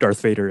stoic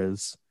Darth Vader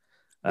is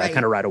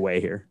kind of right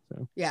away here.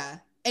 So. Yeah,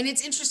 and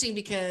it's interesting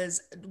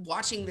because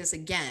watching this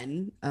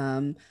again,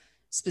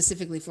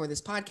 specifically for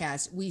this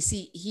podcast, we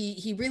see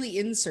he really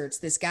inserts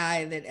this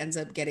guy that ends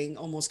up getting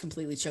almost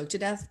completely choked to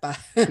death by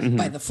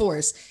by the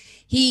Force.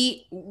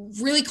 He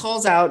really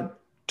calls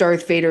out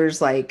Darth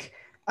Vader's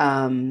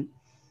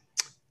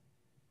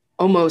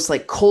almost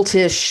like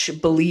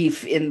cultish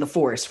belief in the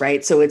Force,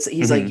 right? So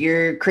he's like,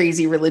 your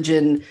crazy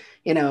religion,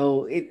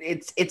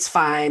 it's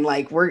fine.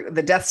 Like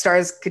the Death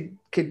Stars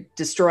could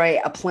destroy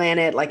a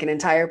planet, like an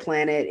entire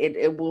planet.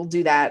 It will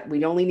do that.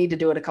 We only need to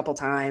do it a couple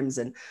times.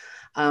 And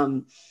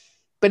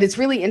but it's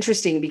really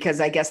interesting because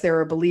I guess there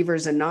are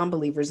believers and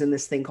non-believers in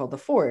this thing called the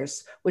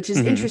Force, which is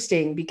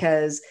interesting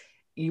because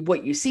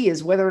what you see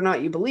is whether or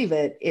not you believe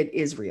it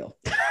is real.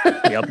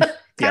 Yep.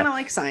 Kind of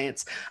like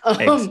science.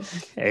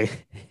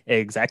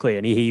 Exactly.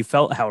 And he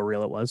felt how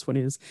real it was when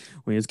he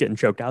was getting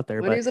choked out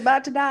there. When he was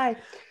about to die.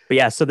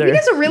 But so he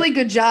does a really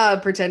good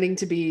job pretending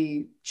to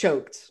be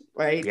choked,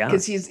 right? Yeah.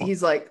 Because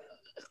he's like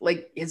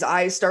his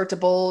eyes start to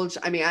bulge.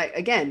 I mean,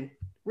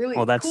 really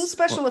cool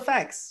special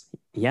effects.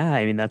 Yeah,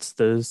 I mean that's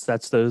those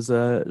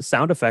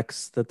sound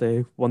effects that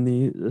they won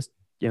the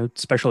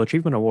Special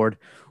Achievement Award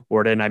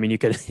in. I mean, you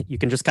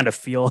can just kind of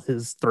feel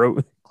his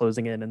throat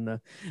closing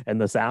in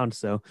and the sound.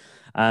 So,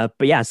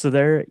 so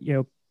they're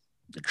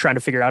trying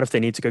to figure out if they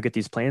need to go get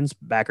these plans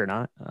back or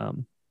not.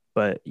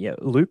 But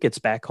Luke gets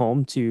back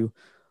home to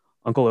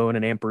Uncle Owen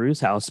and Aunt Beru's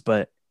house,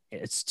 but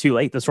it's too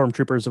late. The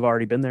stormtroopers have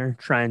already been there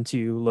trying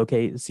to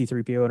locate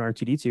C-3PO and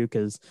R2-D2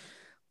 because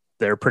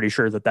they're pretty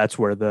sure that that's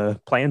where the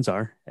plans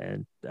are.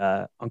 And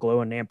Uncle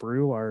Owen and Aunt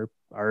Beru are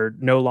are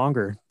no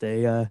longer.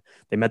 They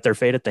met their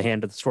fate at the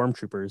hand of the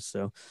stormtroopers.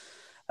 So,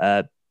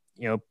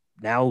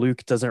 now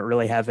Luke doesn't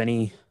really have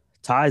any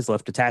ties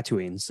left to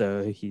Tatooine.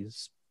 So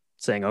he's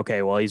saying,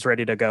 okay, well, he's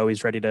ready to go.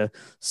 He's ready to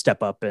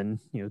step up and,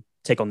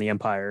 take on the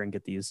Empire and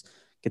get these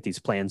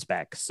plans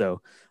back.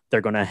 So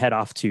they're going to head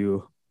off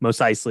to Mos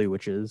Eisley,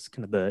 which is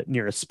kind of the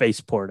nearest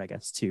spaceport, I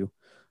guess, to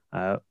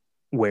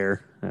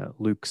where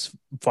Luke's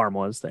farm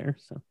was there.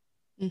 So,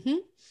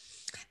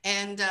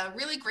 and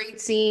really great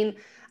scene.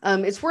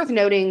 It's worth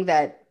noting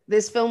that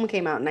this film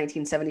came out in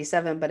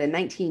 1977, but in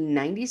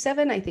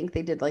 1997, I think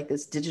they did like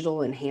this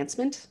digital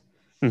enhancement.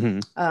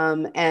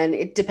 And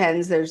it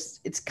depends.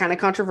 It's kind of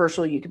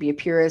controversial. You could be a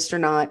purist or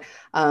not.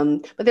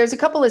 But there's a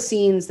couple of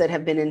scenes that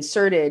have been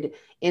inserted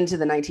into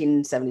the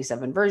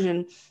 1977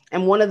 version.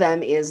 And one of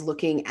them is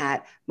looking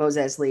at Mos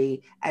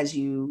Eisley as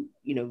you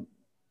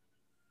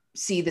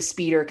see the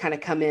speeder kind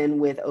of come in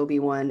with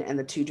Obi-Wan and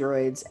the two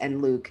droids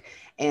and Luke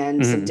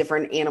and some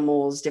different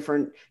animals,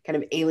 different kind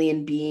of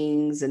alien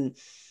beings. And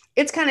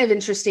it's kind of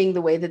interesting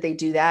the way that they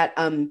do that.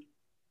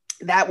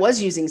 That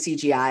was using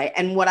CGI.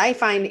 And what I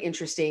find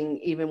interesting,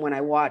 even when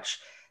I watch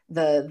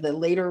the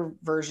later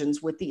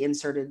versions with the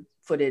inserted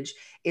footage,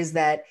 is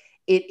that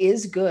it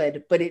is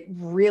good, but it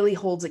really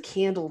holds a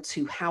candle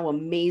to how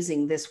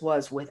amazing this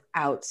was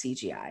without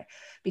CGI.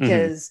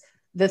 Because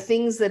the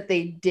things that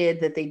they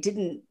did that they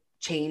didn't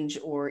change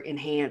or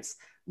enhance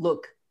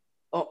look,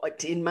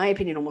 in my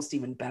opinion, almost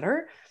even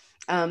better,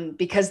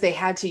 because they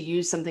had to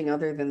use something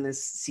other than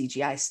this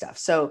CGI stuff.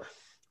 So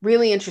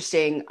really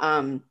interesting.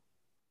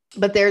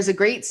 But there's a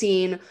great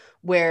scene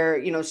where,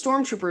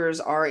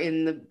 stormtroopers are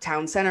in the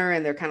town center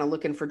and they're kind of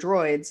looking for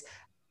droids.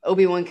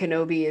 Obi-Wan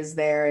Kenobi is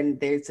there and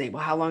they say,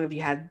 well, how long have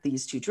you had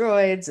these two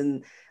droids?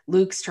 And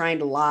Luke's trying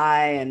to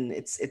lie and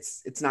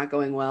it's not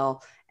going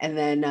well. And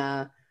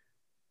then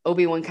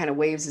Obi-Wan kind of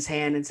waves his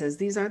hand and says,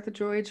 these aren't the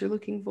droids you're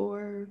looking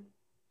for.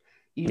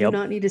 You do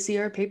not need to see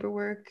our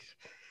paperwork.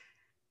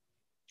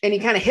 And he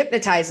kind of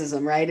hypnotizes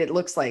him, right? It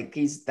looks like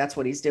that's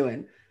what he's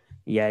doing.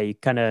 Yeah, you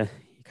kind of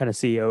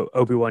see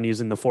Obi-Wan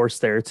using the Force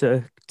there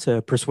to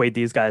persuade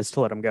these guys to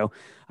let him go.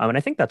 And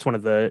I think that's one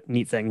of the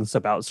neat things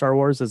about Star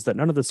Wars is that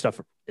none of this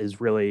stuff is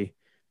really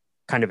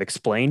kind of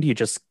explained. You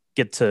just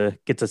get to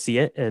see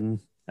it and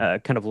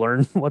kind of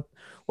learn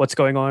what's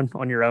going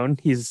on your own.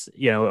 He's,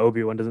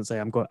 Obi-Wan doesn't say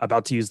I'm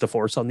about to use the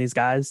Force on these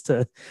guys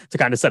to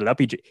kind of set it up.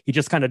 He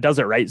just kind of does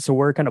it, right? So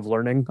we're kind of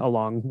learning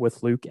along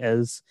with Luke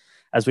as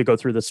we go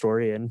through the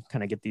story and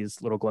kind of get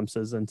these little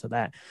glimpses into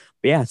that.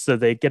 But yeah, so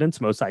they get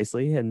into Mos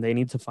Eisley and they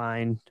need to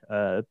find,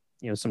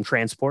 some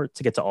transport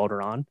to get to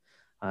Alderaan.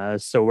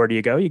 So where do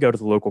you go? You go to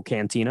the local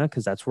cantina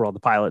because that's where all the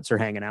pilots are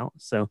hanging out.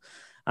 So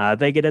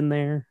they get in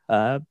there.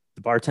 The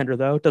bartender,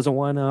 though, doesn't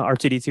want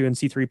R2-D2 and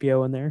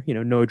C-3PO in there.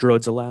 No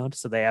droids allowed.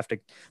 So they have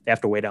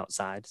to wait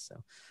outside.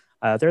 So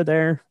they're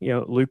there.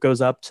 Luke goes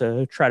up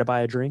to try to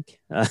buy a drink.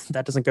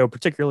 That doesn't go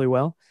particularly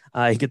well.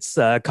 He gets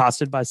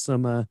accosted by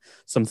some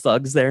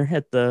thugs there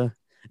at the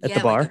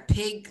bar.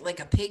 Like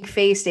a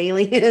pig-faced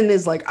alien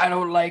is like, I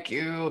don't like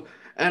you,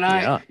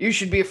 and you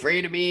should be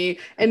afraid of me.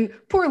 And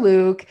poor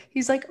Luke,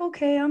 he's like,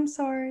 okay, I'm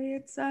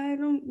sorry. I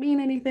don't mean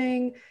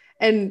anything.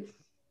 And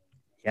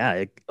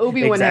yeah,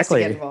 Obi-Wan has to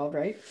get involved,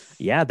 right?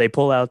 Yeah, they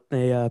pull out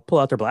their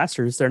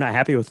blasters. They're not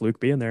happy with Luke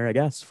being there, I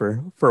guess,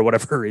 for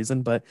whatever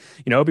reason. But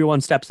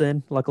Obi-Wan steps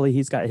in. Luckily,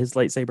 he's got his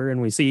lightsaber,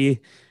 and we see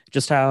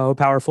just how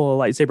powerful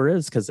a lightsaber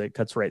is because it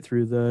cuts right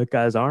through the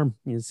guy's arm.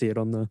 You see it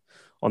on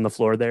the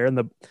floor there, and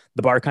the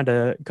bar kind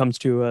of comes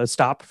to a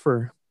stop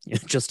for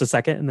just a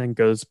second, and then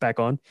goes back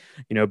on.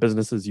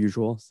 Business as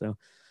usual. So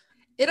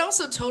it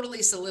also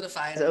totally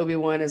solidifies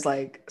Obi-Wan is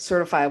like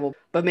certifiable.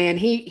 But man,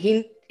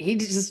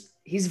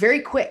 he's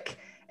very quick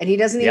and he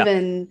doesn't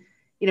even,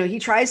 he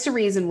tries to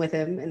reason with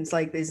him and it's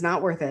like, it's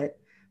not worth it.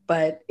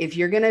 But if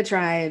you're going to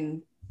try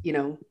and,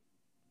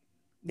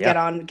 get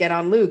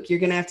on Luke, you're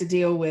going to have to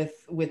deal with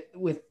Mr.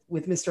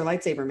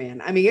 Lightsaber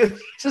Man. I mean,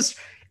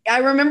 I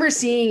remember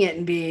seeing it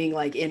and being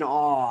like in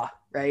awe,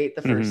 right?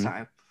 The first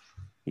time.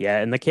 Yeah.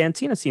 And the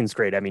cantina scene's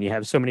great. I mean, you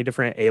have so many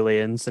different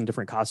aliens and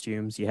different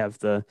costumes. You have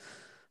the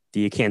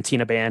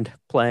cantina band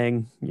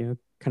playing,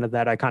 kind of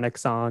that iconic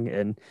song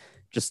and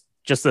just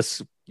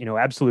this,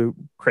 absolute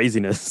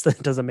craziness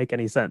that doesn't make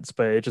any sense,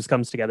 but it just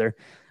comes together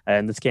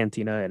in this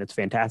cantina and it's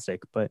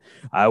fantastic. But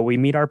we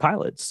meet our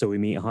pilots. So we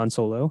meet Han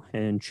Solo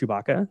and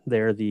Chewbacca.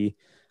 They're the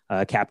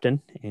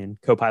captain and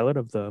co-pilot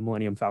of the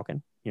Millennium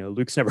Falcon.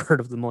 Luke's never heard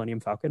of the Millennium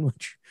Falcon,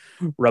 which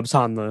rubs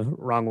Han the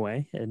wrong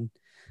way. And,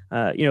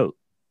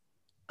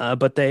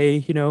 but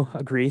they,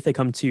 agree. They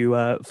come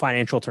to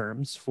financial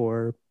terms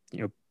for,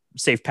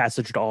 safe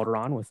passage to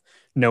Alderaan with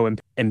no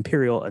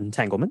Imperial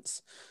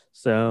entanglements.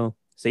 So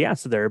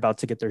they're about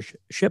to get their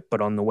ship, but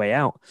on the way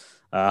out,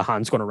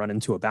 Han's going to run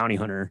into a bounty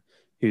hunter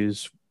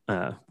who's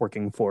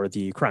working for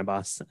the crime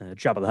boss,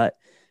 Jabba the Hutt,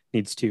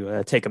 needs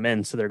to take him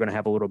in. So they're going to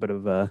have a little bit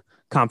of a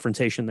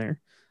confrontation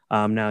there.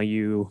 Now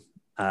you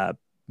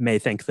may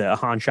think that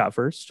Han shot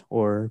first,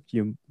 or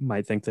you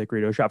might think that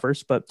Greedo shot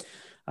first, but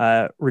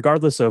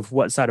regardless of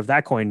what side of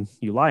that coin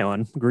you lie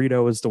on,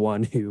 Greedo is the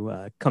one who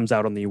comes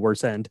out on the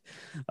worst end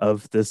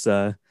of this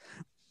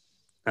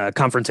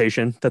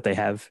confrontation that they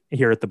have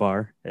here at the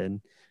bar.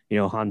 And,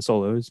 Han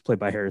Solo is played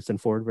by Harrison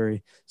Ford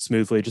very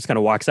smoothly, just kind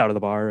of walks out of the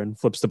bar and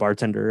flips the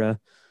bartender a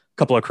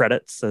couple of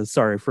credits, says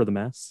sorry for the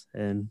mess.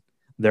 And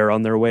they're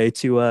on their way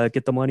to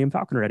get the Millennium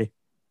Falcon ready.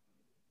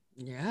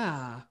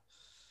 Yeah.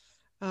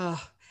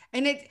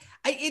 And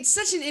it's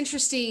such an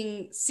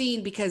interesting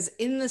scene because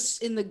in the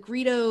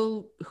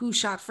Greedo Who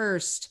Shot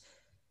First,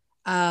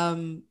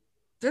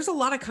 there's a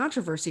lot of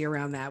controversy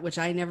around that, which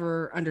I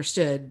never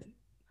understood.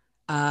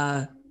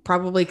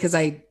 Probably because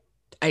I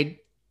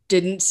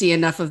didn't see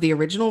enough of the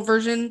original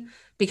version,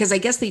 because I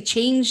guess they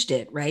changed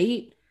it,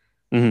 right?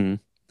 Mm-hmm.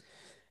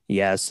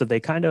 Yeah, so they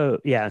kind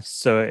of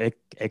it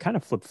kind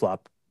of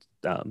flip-flopped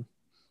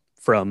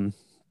from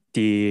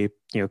the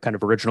kind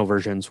of original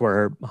versions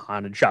where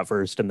Han had shot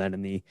first, and then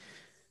in the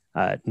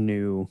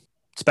new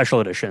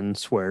special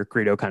editions where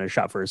Greedo kind of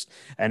shot first,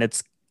 and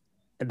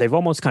they've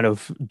almost kind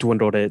of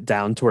dwindled it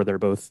down to where they're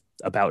both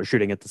about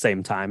shooting at the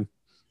same time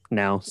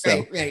now,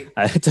 so right.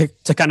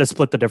 To kind of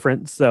split the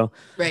difference. So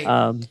right.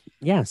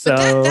 So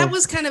but that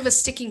was kind of a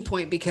sticking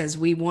point because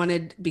we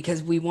wanted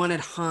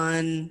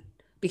Han,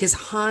 because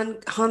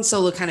Han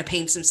Solo kind of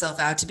paints himself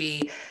out to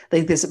be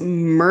like this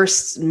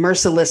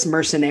merciless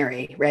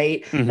mercenary,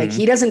 right? Mm-hmm. Like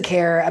he doesn't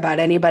care about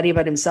anybody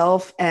but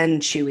himself and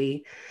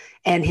Chewie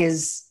and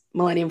his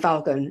Millennium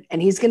Falcon,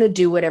 and he's going to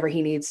do whatever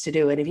he needs to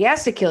do. And if he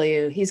has to kill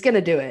you, he's going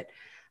to do it.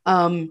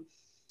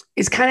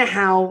 Is kind of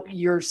how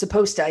you're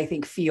supposed to, I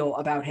think, feel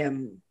about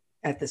him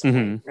at this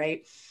point,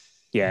 right?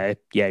 Yeah.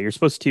 You're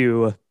supposed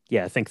to,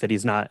 think that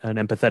he's not an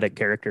empathetic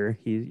character.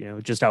 He's,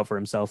 just out for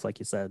himself, like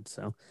you said.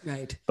 So,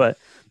 right. But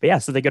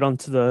so they get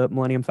onto the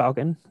Millennium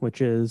Falcon,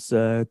 which is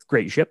a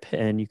great ship,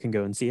 and you can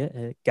go and see it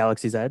at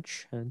Galaxy's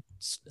Edge and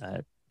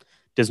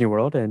Disney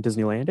World and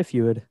Disneyland if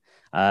you would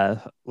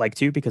like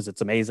to, because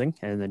it's amazing,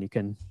 and then you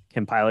can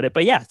pilot it.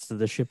 But so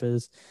the ship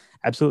is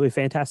absolutely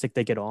fantastic.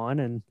 They get on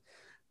and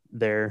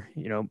they're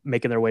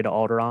making their way to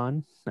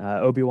Alderaan.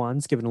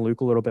 Obi-Wan's giving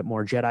Luke a little bit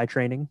more Jedi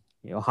training.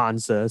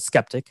 Han's a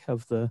skeptic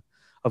of the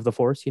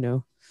Force.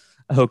 A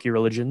hokey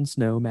religion's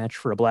no match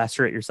for a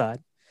blaster at your side.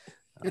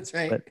 That's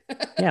right.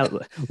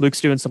 But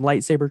Luke's doing some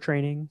lightsaber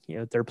training.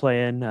 They're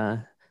playing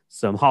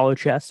some holo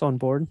chess on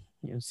board.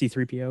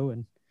 C-3PO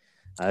and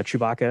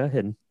Chewbacca,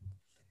 and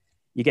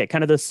you get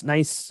kind of this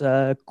nice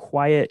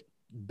quiet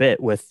bit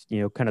with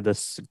kind of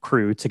this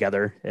crew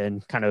together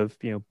and kind of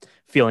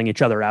feeling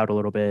each other out a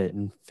little bit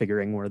and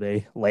figuring where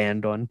they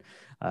land on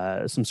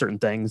some certain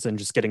things, and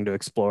just getting to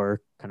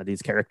explore kind of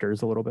these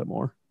characters a little bit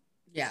more.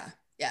 Yeah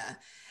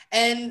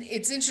And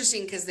it's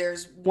interesting because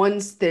there's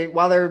ones that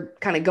while they're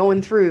kind of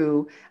going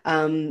through,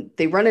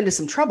 they run into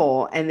some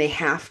trouble and they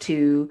have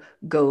to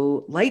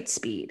go light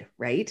speed,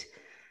 right?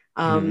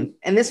 And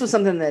this was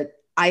something that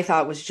I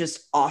thought was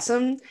just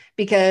awesome,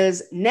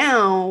 because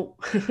now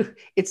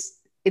it's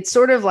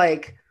sort of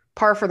like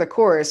par for the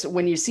course.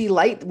 When you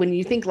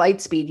think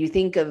light speed, you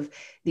think of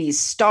these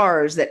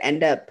stars that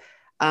end up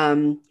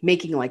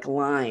making like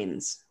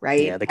lines,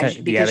 right? Yeah, because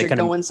you're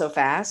going so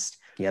fast.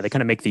 Yeah, they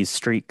kind of make these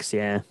streaks.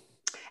 Yeah.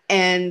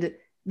 And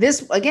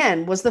this,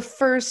 again, was the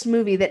first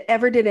movie that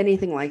ever did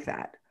anything like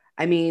that.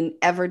 I mean,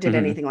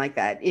 anything like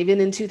that. Even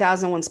in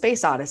 2001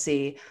 Space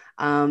Odyssey,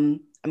 I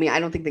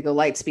don't think they go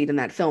light speed in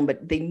that film,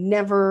 but they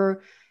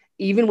never,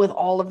 even with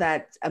all of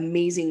that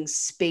amazing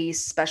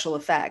space special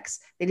effects,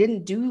 they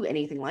didn't do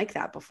anything like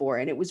that before.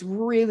 And it was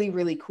really,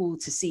 really cool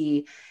to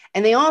see.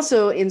 And they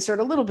also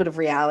insert a little bit of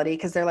reality,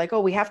 because they're like, oh,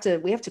 we have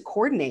to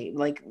coordinate.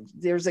 Like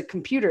there's a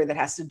computer that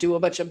has to do a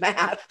bunch of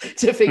math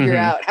to figure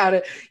out how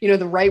to,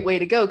 the right way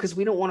to go. Because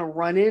we don't want to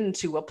run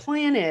into a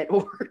planet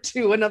or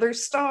to another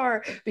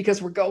star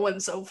because we're going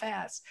so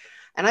fast.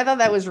 And I thought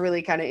that was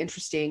really kind of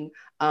interesting.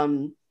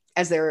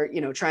 As they're,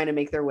 trying to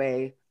make their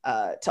way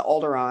to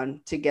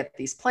Alderaan to get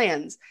these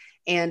plans.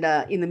 And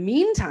in the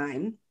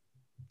meantime,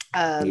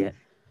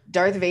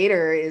 Darth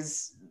Vader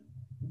is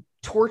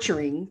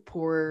torturing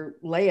poor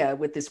Leia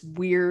with this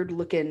weird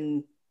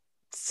looking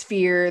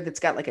sphere that's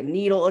got like a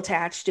needle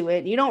attached to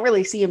it. You don't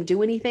really see him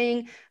do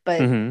anything,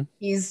 but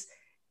he's,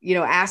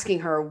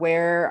 asking her,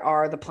 where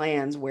are the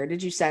plans? Where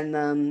did you send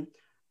them?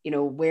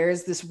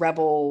 Where's this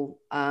rebel,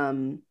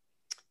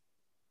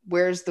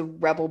 where's the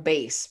rebel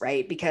base,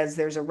 right? Because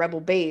there's a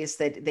rebel base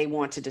that they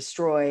want to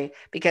destroy,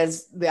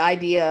 because the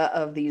idea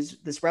of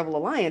this rebel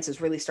alliance is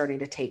really starting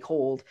to take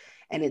hold,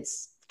 and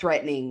it's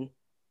threatening,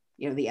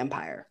 the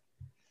Empire.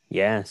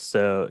 Yeah.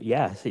 So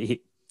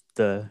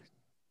the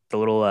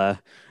little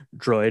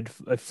droid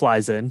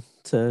flies in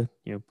to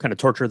kind of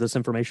torture this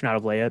information out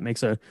of Leia. It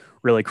makes a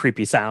really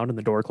creepy sound, and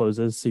the door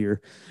closes, so you're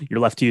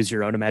left to use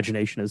your own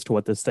imagination as to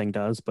what this thing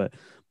does. But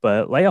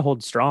Leia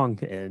holds strong,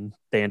 and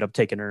they end up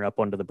taking her up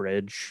onto the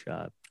bridge.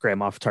 Grand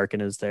Moff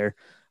Tarkin is there.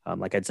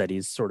 Like I'd said,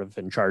 he's sort of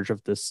in charge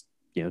of this,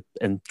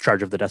 in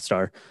charge of the Death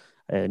Star,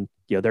 and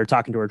they're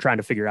talking to her, trying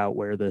to figure out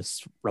where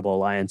this Rebel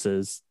Alliance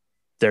is.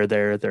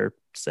 They're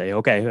say,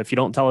 okay, if you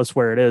don't tell us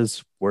where it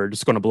is, we're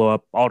just going to blow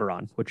up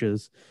Alderaan, which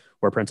is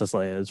where Princess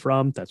Leia is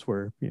from. That's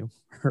where,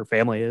 her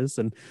family is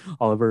and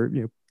all of her,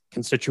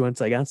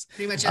 constituents, I guess.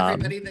 Pretty much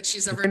everybody that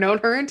she's ever known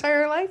her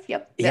entire life.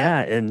 Yep. Yeah.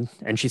 And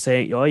she's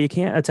saying, you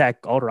can't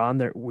attack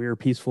Alderaan. We're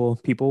peaceful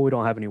people. We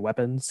don't have any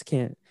weapons.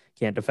 Can't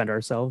defend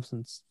ourselves.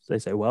 And they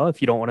say, well,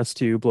 if you don't want us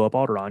to blow up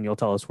Alderaan, you'll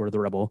tell us where the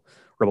rebel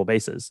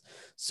base is.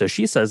 So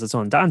she says it's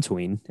on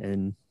Dantooine,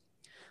 and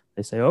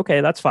they say,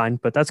 okay, that's fine,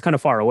 but that's kind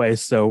of far away,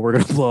 so we're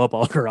going to blow up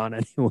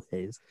Alderaan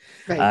anyways.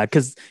 Right.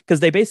 Because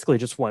they basically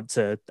just want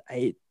to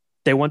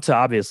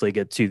obviously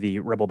get to the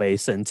rebel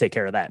base and take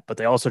care of that, but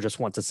they also just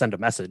want to send a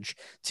message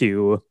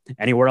to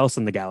anywhere else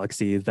in the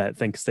galaxy that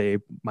thinks they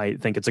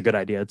might think it's a good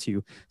idea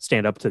to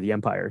stand up to the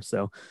Empire.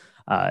 So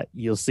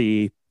you'll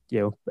see,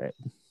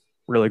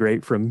 really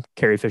great from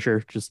Carrie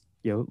Fisher, just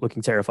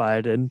looking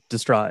terrified and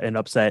distraught and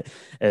upset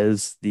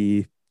as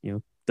the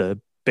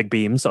big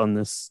beams on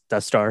this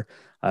Death Star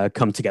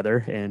come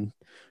together and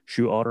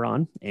shoot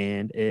Alderaan,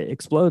 and it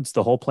explodes.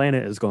 The whole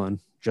planet is gone,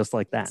 just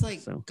like that.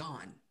 It's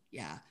gone.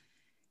 Yeah.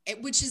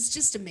 Which is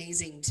just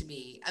amazing to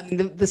me. I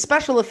mean, the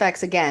special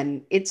effects,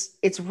 again,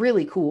 it's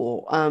really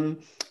cool.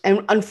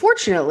 And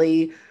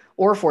unfortunately,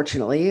 or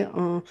fortunately,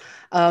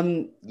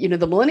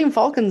 the Millennium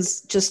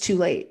Falcon's just too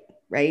late,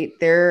 right?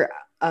 They're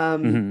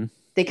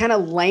they kind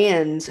of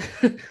land,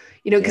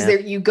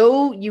 because you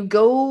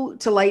go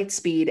to light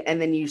speed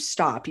and then you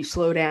stop, you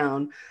slow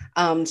down.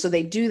 So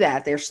they do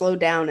that. They're slowed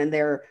down and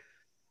they're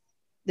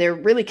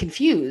really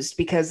confused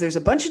because there's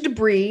a bunch of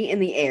debris in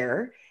the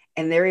air,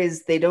 and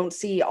they don't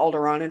see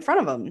Alderaan in front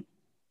of them.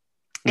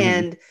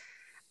 And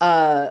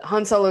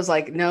Han Solo's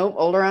like, no,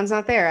 Alderaan's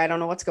not there. I don't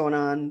know what's going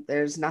on.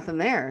 There's nothing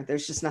there.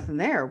 There's just nothing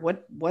there.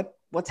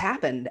 What's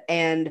happened?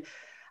 And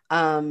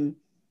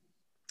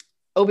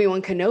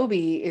Obi-Wan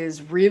Kenobi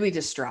is really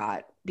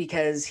distraught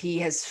because he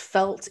has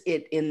felt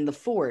it in the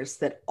Force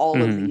that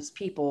all of these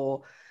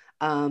people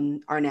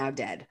are now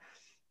dead.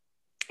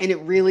 And it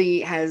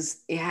really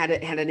had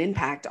an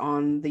impact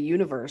on the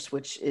universe,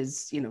 which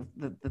is,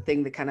 the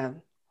thing that kind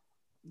of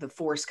the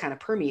Force kind of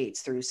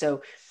permeates through.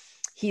 So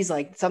he's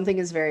like, something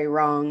is very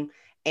wrong.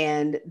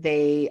 And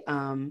they,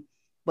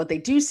 what they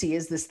do see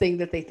is this thing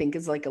that they think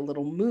is like a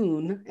little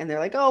moon. And they're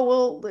like, oh,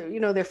 well,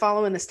 they're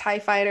following this TIE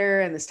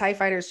fighter, and this TIE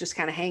fighter is just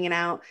kind of hanging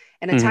out.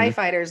 And a TIE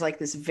fighter is like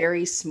this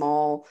very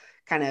small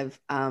kind of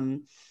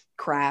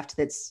craft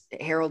that's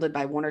heralded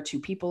by one or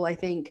two people, I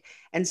think.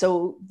 And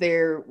so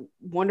they're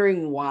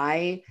wondering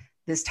why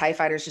this TIE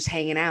fighter is just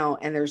hanging out,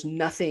 and there's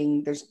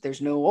nothing,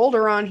 there's no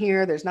Alderaan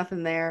here. There's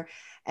nothing there.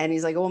 And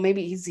he's like, oh, well,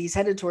 maybe he's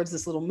headed towards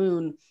this little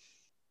moon.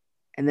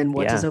 And then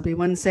what does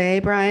Obi-Wan say,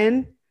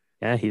 Brian?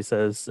 Yeah, he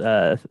says,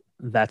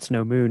 that's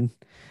no moon.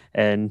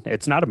 And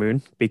it's not a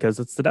moon because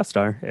it's the Death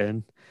Star.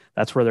 And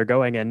that's where they're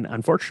going. And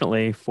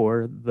unfortunately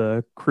for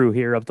the crew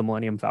here of the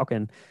Millennium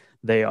Falcon,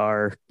 they've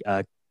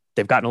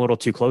gotten a little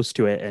too close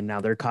to it. And now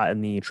they're caught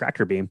in the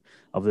tractor beam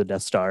of the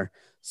Death Star.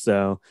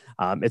 So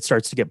it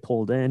starts to get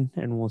pulled in,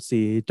 and we'll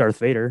see Darth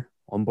Vader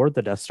on board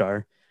the Death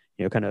Star,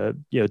 kind of,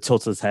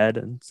 tilts his head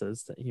and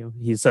says that,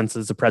 he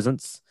senses a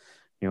presence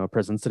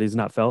that he's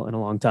not felt in a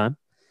long time.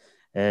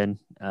 And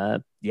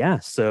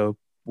so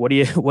what do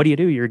you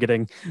do? You're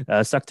getting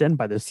sucked in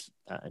by this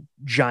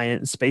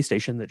giant space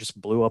station that just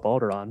blew up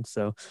Alderaan.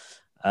 So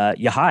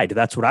you hide.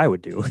 That's what I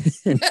would do.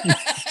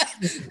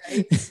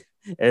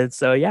 And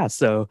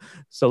so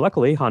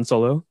luckily Han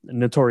Solo, a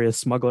notorious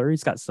smuggler,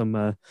 he's got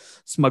some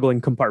smuggling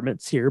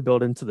compartments here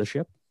built into the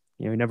ship.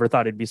 He never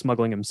thought he'd be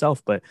smuggling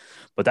himself, but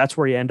that's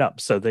where you end up.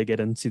 So they get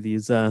into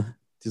these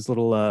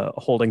little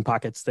holding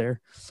pockets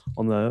there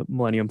on the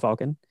Millennium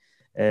Falcon,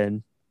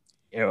 and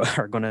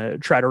are going to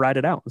try to ride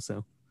it out.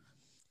 So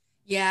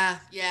yeah,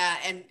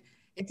 and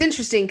it's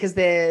interesting because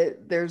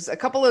there's a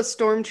couple of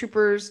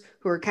stormtroopers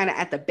who are kind of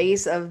at the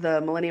base of the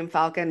Millennium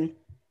Falcon.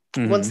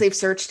 Once they've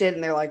searched it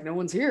and they're like, no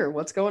one's here,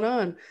 what's going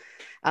on?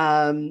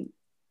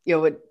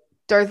 But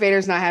Darth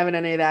Vader's not having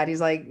any of that. He's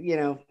like,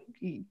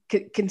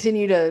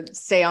 continue to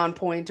stay on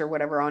point or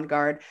whatever, on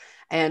guard.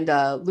 And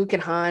Luke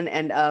and Han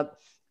end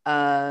up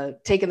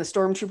taking the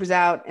stormtroopers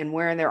out and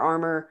wearing their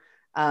armor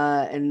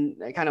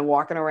and kind of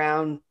walking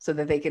around so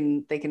that they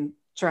can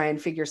try and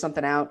figure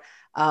something out.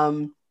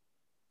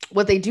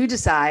 What they do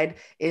decide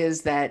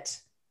is that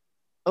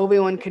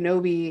Obi-Wan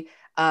Kenobi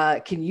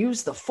can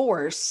use the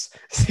Force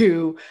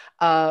to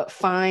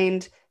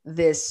find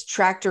this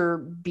tractor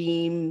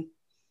beam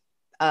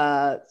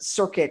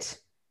circuit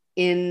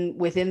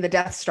within the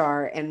Death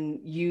Star and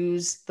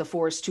use the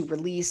Force to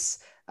release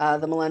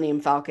the Millennium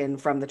Falcon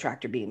from the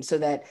tractor beam so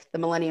that the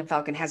Millennium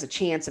Falcon has a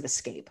chance of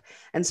escape.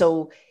 And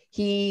so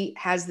he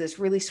has this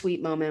really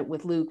sweet moment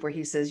with Luke where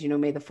he says,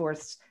 may the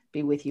Force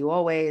be with you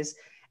always.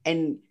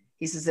 And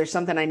he says, there's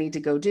something I need to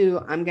go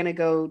do. I'm going to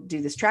go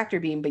do this tractor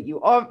beam, but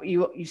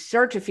you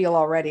start to feel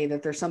already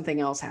that there's something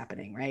else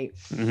happening, right?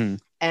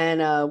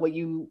 And what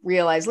you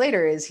realize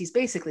later is he's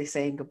basically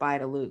saying goodbye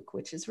to Luke,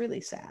 which is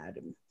really sad.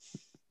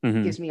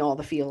 Gives me all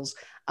the feels.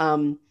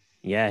 So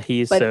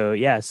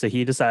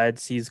he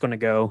decides he's going to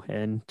go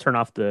and turn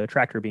off the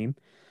tractor beam,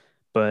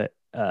 but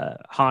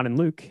Han and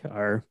Luke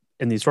are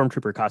these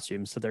stormtrooper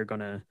costumes. So they're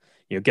gonna,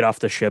 get off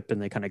the ship,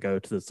 and they kind of go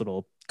to this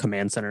little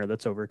command center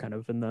that's over kind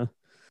of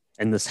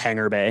in this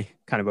hangar bay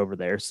kind of over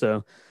there.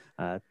 So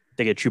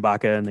they get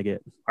Chewbacca and they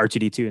get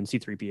R2D2 and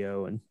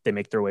C3PO, and they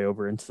make their way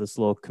over into this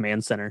little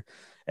command center.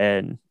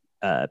 And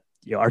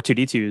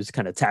R2D2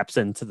 kind of taps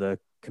into the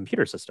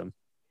computer system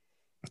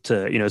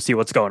to see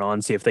what's going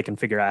on, see if they can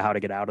figure out how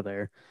to get out of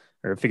there,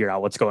 or figure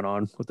out what's going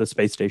on with the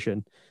space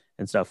station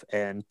and stuff.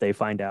 And they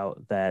find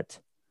out that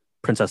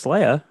Princess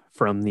Leia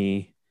from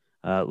the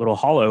little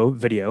holo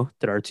video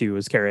that R2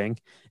 was carrying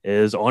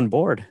is on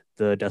board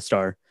the Death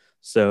Star.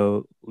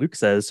 So Luke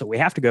says, we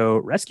have to go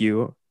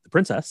rescue the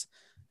princess.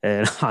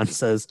 And Han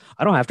says,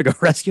 I don't have to go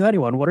rescue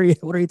anyone. What are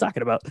you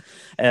talking about?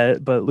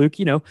 But Luke,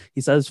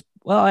 he says,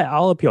 well,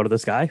 I'll appeal to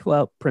this guy.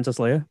 Well, Princess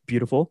Leia,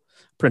 beautiful.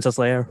 Princess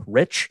Leia,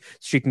 rich.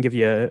 She can give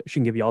you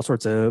all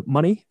sorts of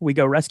money. We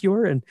go rescue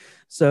her. And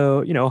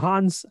so,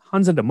 Han's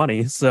into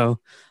money. So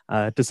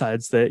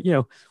decides that,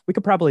 we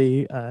could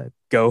probably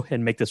go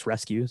and make this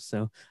rescue.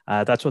 So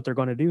that's what they're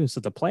going to do. So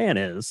the plan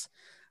is,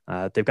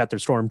 they've got their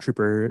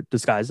stormtrooper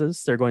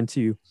disguises. They're going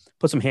to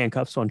put some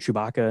handcuffs on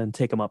Chewbacca and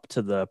take him up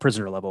to the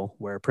prisoner level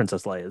where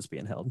Princess Leia is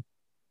being held.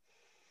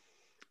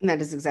 And that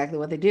is exactly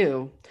what they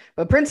do.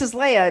 But Princess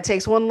Leia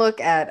takes one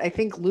look at, I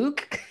think,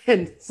 Luke,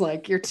 and it's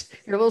like, you're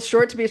a little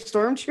short to be a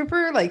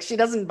stormtrooper. Like, she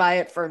doesn't buy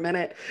it for a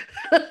minute.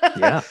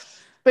 Yeah.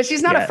 But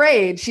she's not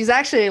afraid. She's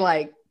actually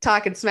like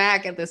talking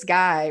smack at this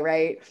guy,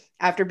 right?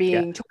 After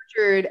being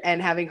tortured and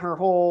having her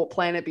whole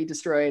planet be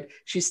destroyed.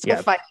 She's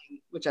still fighting,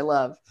 which I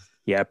love.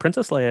 Yeah,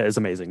 Princess Leia is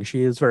amazing.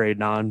 She is very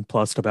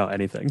nonplussed about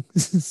anything.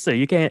 So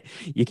you can't,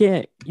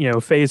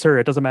 phase her.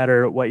 It doesn't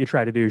matter what you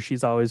try to do.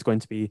 She's always going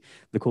to be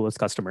the coolest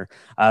customer.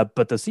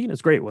 But the scene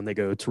is great when they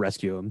go to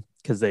rescue him,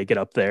 because they get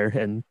up there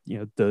and,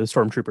 the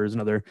stormtroopers and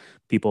other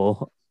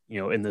people,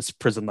 in this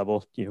prison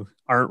level,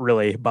 aren't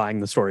really buying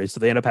the story. So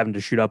they end up having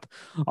to shoot up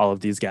all of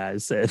these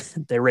guys. And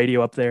they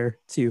radio up there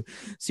to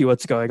see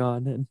what's going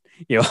on. And,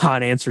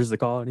 Han answers the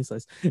call and he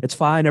says, it's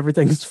fine.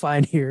 Everything's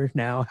fine here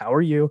now. How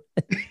are you?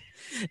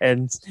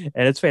 And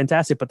it's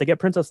fantastic. But they get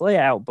Princess Leia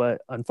out.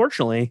 But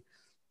unfortunately,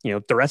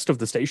 the rest of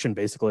the station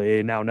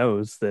basically now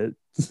knows that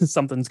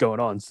something's going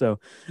on. So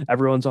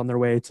everyone's on their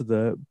way to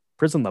the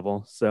prison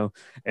level. So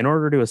in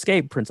order to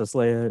escape, Princess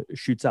Leia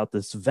shoots out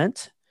this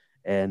vent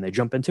and they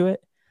jump into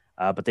it.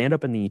 But they end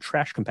up in the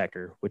trash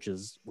compactor, which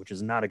is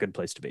not a good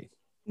place to be.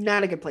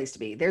 Not a good place to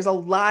be. There's a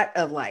lot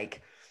of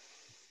like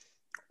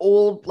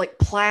old like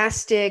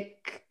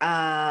plastic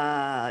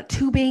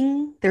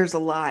tubing. There's a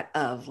lot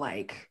of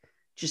like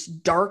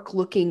just dark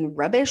looking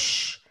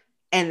rubbish,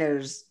 and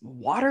there's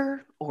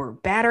water or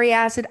battery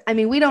acid. I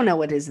mean, we don't know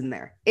what is in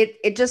there.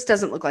 It just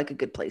doesn't look like a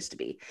good place to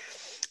be.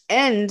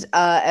 And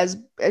as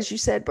you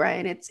said,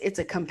 Brian, it's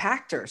a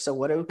compactor. So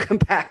what do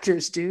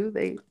compactors do?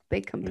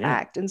 They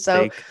compact. And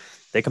so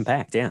they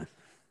compact, yeah.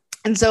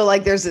 And so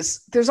like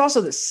there's also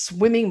this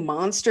swimming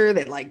monster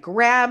that like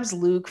grabs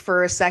Luke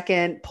for a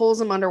second, pulls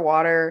him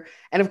underwater.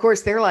 And of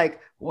course they're like,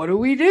 what do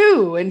we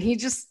do? And he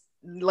just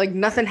like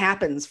nothing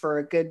happens for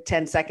a good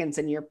 10 seconds.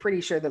 And you're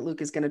pretty sure that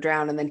Luke is going to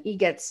drown. And then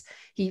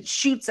he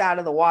shoots out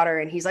of the water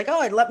and he's like,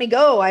 oh, let me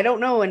go. I don't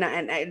know. And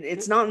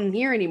it's not in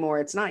here anymore.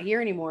 It's not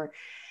here anymore.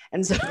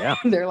 And so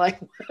they're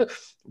like,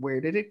 where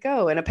did it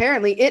go? And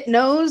apparently it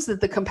knows that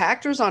the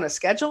compactor's on a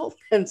schedule.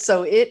 And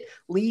so it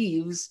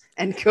leaves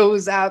and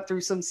goes out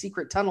through some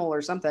secret tunnel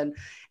or something.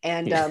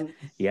 And it's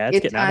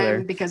getting out of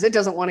there because it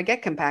doesn't want to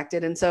get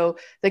compacted. And so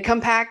the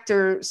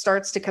compactor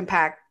starts to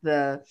compact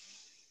the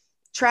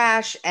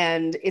trash,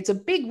 and it's a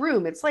big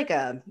room. It's like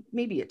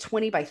maybe a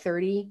 20 by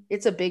 30.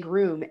 It's a big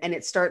room, and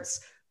it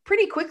starts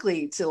pretty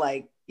quickly to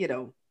like,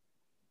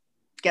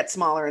 get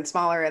smaller and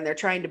smaller, and they're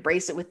trying to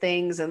brace it with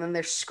things, and then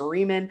they're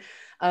screaming.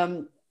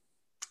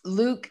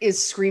 Luke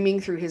is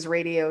screaming through his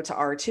radio to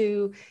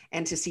R2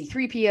 and to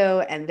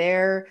C3PO, and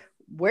they're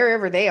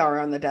wherever they are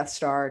on the Death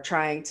Star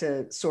trying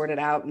to sort it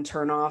out and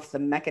turn off the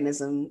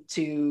mechanism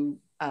to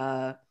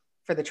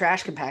for the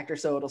trash compactor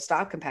so it'll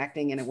stop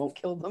compacting and it won't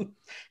kill them.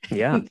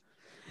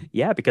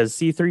 Yeah, because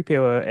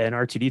C3PO and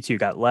R2D2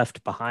 got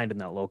left behind in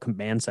that little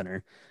command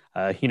center.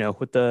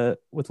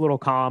 With little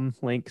comm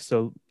link,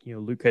 so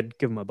Luke could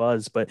give him a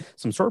buzz, but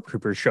some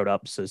stormtroopers showed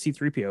up, so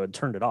C3PO had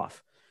turned it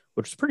off,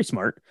 which is pretty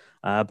smart.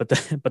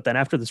 But then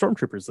after the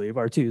stormtroopers leave,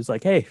 R2 is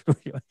like, hey,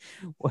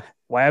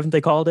 why haven't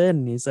they called in?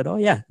 And he said, oh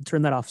yeah,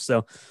 turn that off.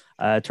 So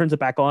turns it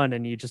back on,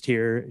 and you just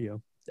hear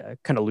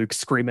kind of Luke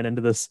screaming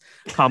into this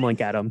comm link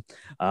at him,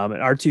 and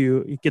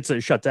R2 gets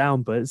it shut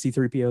down, but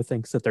C3PO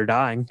thinks that they're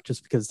dying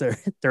just because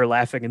they're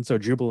laughing and so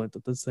jubilant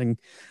that this thing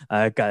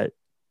got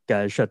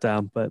shut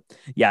down. But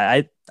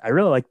yeah, I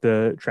really like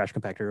the trash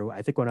compactor.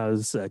 I think when I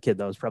was a kid,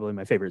 that was probably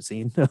my favorite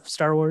scene of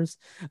Star Wars.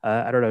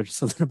 I don't know, just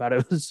something about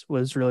it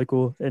was really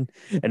cool and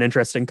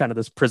interesting, kind of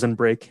this prison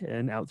break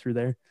and out through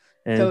there,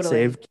 and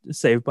totally.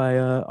 saved by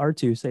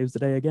R2 saves the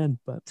day again.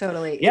 But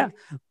totally. Yeah.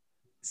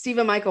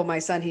 Stephen Michael, my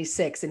son, he's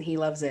 6 and he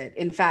loves it.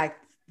 In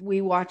fact, we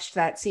watched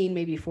that scene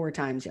maybe 4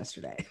 times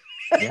yesterday.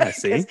 Yeah,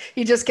 see,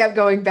 he just kept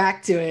going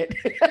back to it.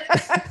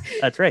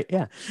 That's right.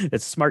 Yeah,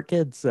 it's smart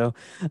kids. So,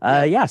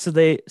 yeah. So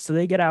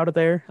they get out of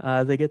there.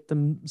 They get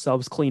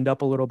themselves cleaned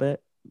up a little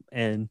bit,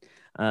 and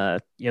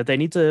they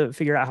need to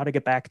figure out how to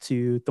get back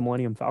to the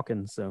Millennium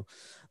Falcon. So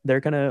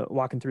they're kind of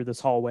walking through this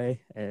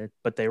hallway,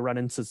 but they run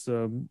into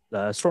some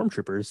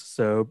stormtroopers.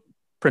 So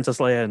Princess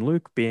Leia and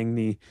Luke, being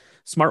the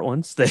smart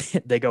ones,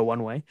 they go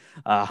one way.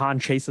 Han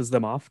chases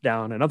them off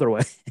down another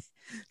way.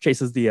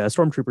 Chases the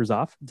stormtroopers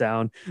off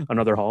down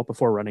another hall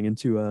before running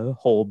into a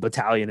whole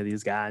battalion of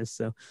these guys.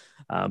 So,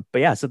 but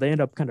yeah, so they end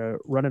up kind of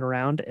running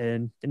around,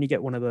 and then you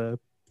get one of the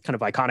kind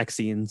of iconic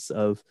scenes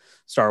of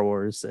Star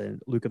Wars,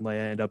 and Luke and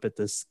Leia end up at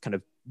this kind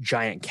of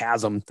giant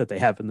chasm that they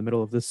have in the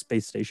middle of this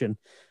space station,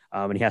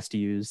 and he has to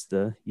use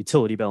the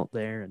utility belt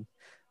there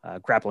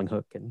and grappling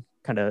hook and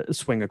kind of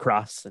swing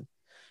across, and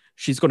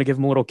she's going to give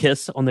him a little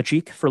kiss on the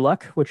cheek for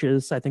luck, which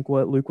is, I think,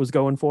 what Luke was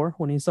going for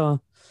when he saw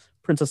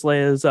Princess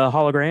Leia's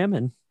hologram.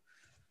 And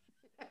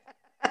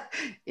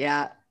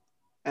yeah,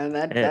 and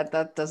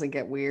that doesn't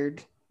get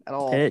weird at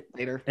all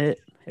later. It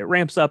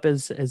ramps up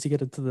as you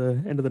get into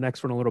the end of the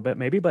next one a little bit,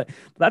 maybe, but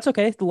that's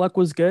okay. The luck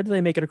was good.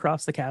 They make it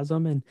across the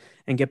chasm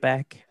and get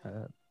back.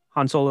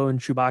 Han Solo and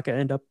Chewbacca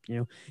end up,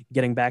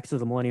 getting back to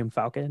the Millennium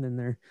Falcon, and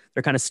they're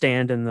kind of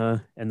stand in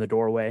the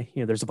doorway.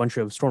 There's a bunch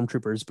of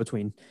stormtroopers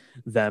between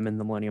them and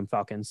the Millennium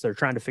Falcons. They're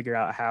trying to figure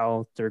out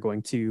how they're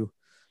going to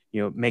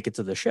make it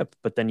to the ship,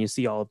 but then you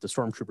see all of the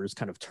stormtroopers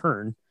kind of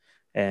turn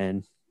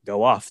and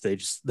go off. They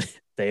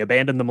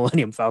abandon the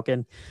Millennium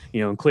Falcon,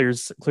 and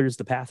clears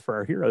the path for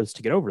our heroes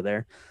to get over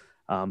there.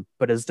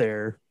 But as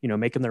they're,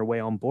 making their way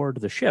on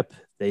board the ship,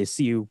 they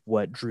see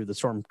what drew the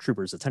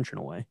stormtroopers' attention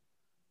away.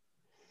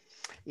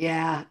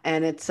 Yeah,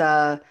 and it's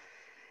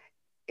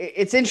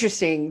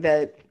interesting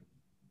that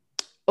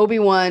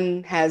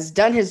Obi-Wan has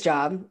done his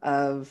job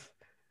of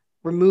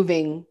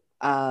removing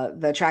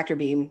the tractor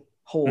beam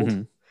hold.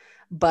 Mm-hmm.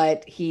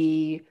 But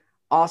he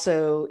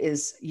also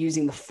is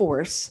using the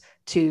Force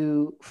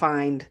to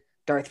find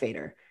Darth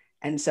Vader.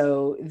 And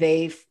so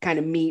they kind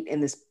of meet in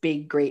this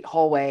big, great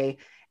hallway.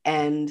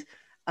 And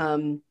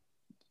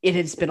it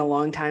has been a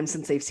long time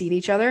since they've seen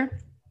each other.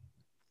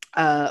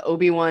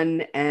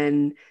 Obi-Wan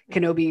and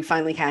Kenobi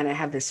finally kind of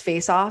have this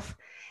face off.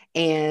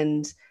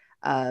 And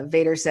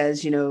Vader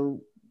says,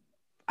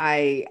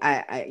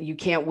 I you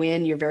can't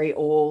win. You're very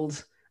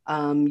old.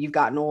 You've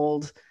gotten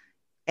old.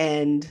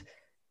 And,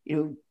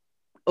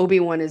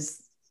 Obi-Wan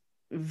is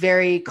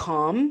very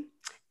calm,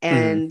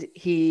 and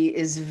he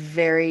is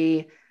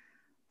very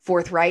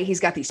forthright. He's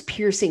got these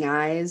piercing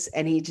eyes,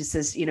 and he just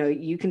says,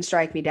 you can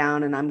strike me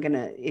down, and I'm going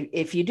to,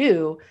 if you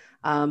do,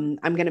 I'm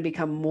going to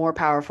become more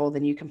powerful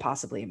than you can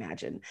possibly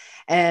imagine.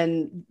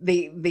 And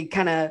they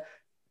kind of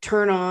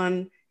turn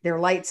on their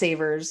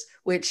lightsabers,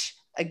 which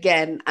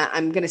again,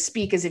 I'm going to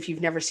speak as if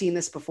you've never seen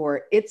this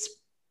before. It's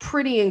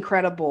pretty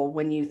incredible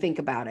when you think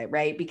about it,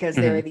 right? Because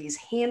there are these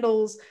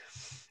handles,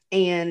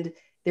 and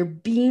they're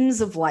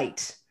beams of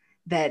light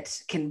that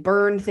can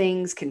burn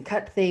things, can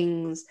cut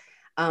things.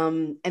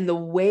 And the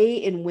way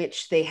in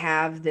which they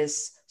have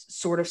this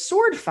sort of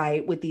sword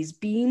fight with these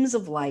beams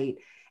of light,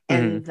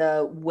 and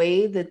the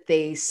way that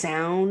they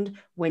sound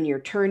when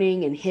you're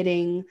turning and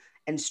hitting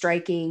and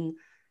striking,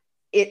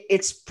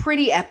 it's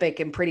pretty epic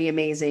and pretty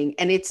amazing.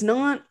 And it's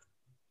not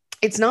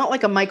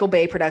like a Michael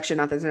Bay production.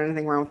 Not that there's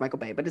anything wrong with Michael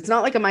Bay, but it's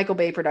not like a Michael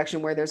Bay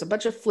production where there's a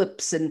bunch of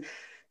flips and,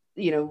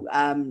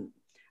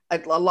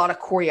 a lot of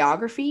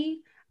choreography.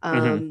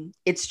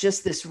 It's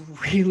just this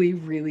really,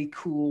 really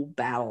cool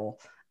battle.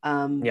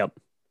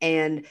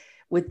 And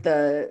with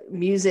the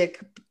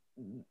music,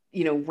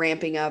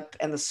 ramping up,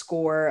 and the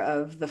score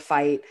of the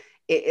fight,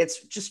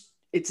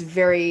 it's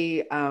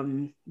very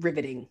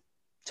riveting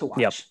to watch.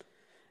 Yep.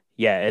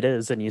 Yeah, it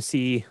is. And you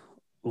see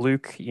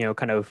Luke,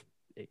 kind of,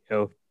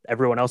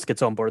 everyone else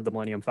gets on board the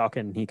Millennium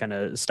Falcon. He kind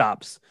of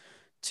stops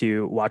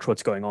to watch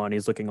what's going on.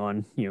 He's looking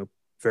on,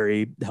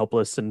 very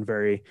helpless and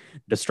very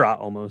distraught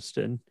almost.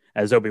 And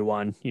as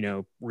Obi-Wan,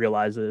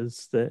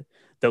 realizes that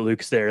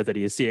Luke's there, that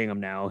he is seeing him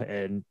now,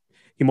 and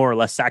he more or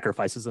less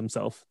sacrifices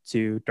himself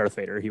to Darth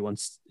Vader. He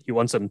wants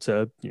him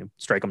to,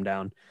 strike him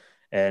down.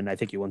 And I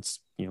think he wants,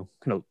 kind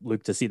of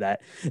Luke to see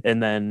that.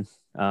 And then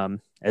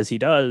as he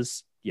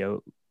does,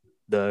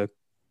 the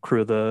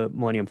crew of the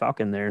Millennium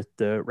Falcon there,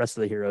 the rest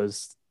of the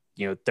heroes,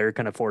 they're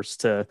kind of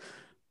forced to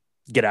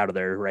get out of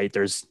there, right?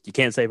 You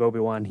can't save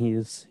Obi-Wan.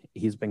 He's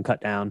been cut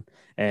down,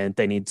 and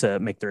they need to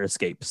make their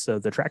escape. So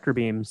the tractor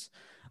beams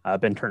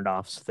been turned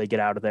off, so they get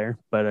out of there.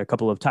 But a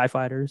couple of TIE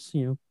fighters,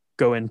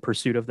 go in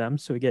pursuit of them.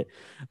 So we get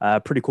a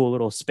pretty cool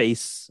little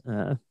space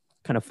kind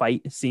of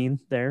fight scene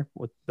there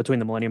between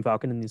the Millennium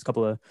Falcon and these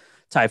couple of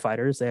TIE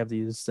fighters. They have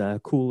these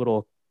cool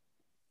little,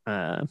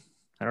 I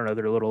don't know,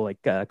 they're little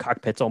like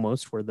cockpits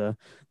almost, where the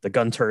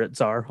gun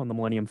turrets are on the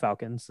Millennium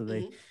Falcon. So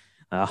they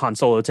Han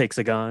Solo takes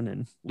a gun,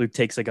 and Luke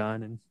takes a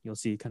gun, and you'll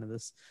see kind of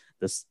this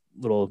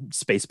little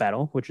space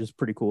battle, which is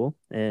pretty cool.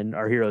 And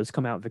our heroes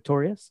come out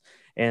victorious,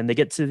 and they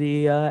get to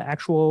the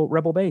actual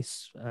Rebel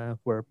base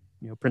where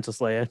Princess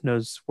Leia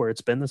knows where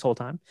it's been this whole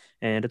time,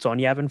 and it's on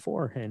Yavin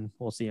 4, and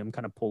we'll see him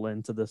kind of pull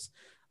into this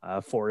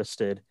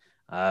forested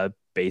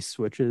base,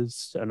 which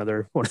is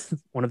another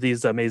one of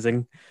these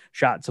amazing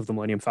shots of the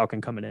Millennium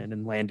Falcon coming in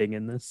and landing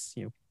in this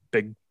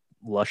big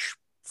lush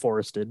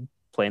forested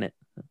planet.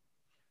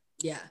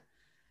 Yeah,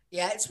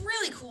 it's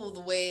really cool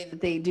the way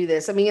that they do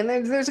this. I mean,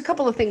 and there's a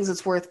couple of things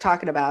that's worth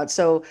talking about.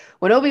 So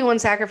when Obi-Wan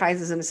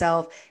sacrifices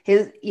himself,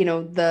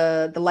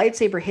 the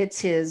lightsaber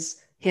hits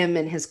him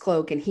and his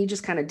cloak, and he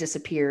just kind of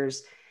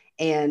disappears.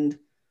 And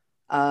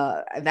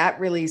that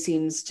really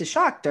seems to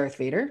shock Darth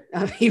Vader.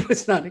 He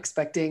was not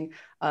expecting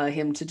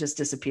him to just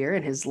disappear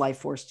and his life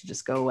force to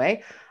just go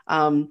away.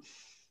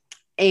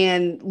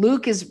 And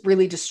Luke is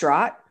really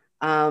distraught.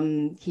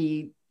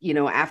 He,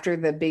 after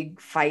the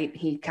big fight,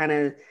 he kind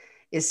of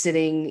is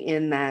sitting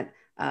in that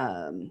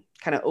kind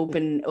of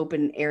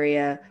open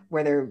area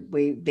where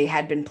they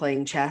had been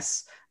playing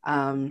chess.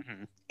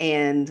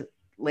 And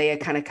Leia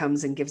kind of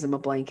comes and gives him a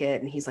blanket,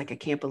 and he's like, I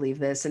can't believe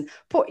this. And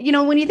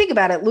when you think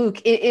about it,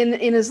 Luke,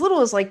 in as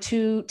little as like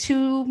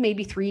two,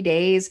 maybe 3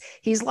 days,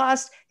 he's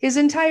lost his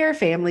entire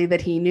family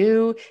that he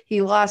knew.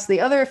 He lost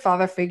the other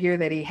father figure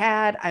that he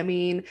had. I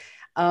mean,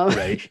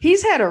 right.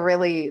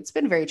 It's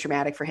been very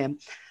traumatic for him.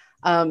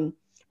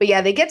 But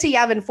yeah, they get to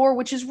Yavin 4,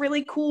 which is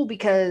really cool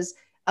because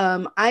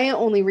I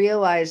only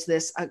realized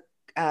this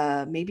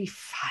maybe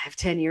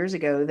 5-10 years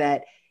ago,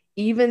 that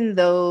even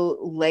though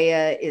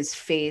Leia is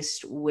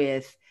faced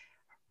with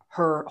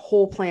her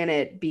whole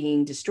planet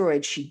being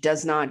destroyed, she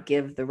does not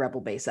give the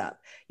rebel base up.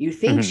 You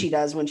think she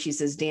does when she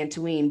says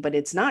Dantooine, but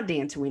it's not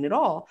Dantooine at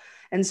all.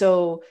 And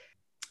so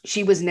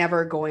she was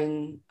never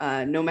going,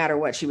 no matter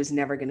what, she was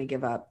never going to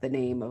give up the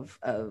name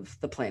of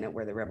the planet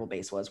where the rebel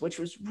base was, which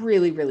was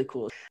really, really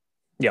cool.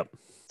 Yep.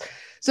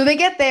 So they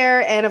get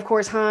there, and of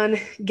course, Han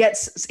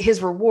gets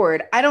his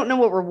reward. I don't know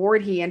what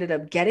reward he ended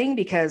up getting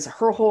because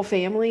her whole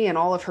family and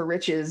all of her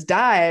riches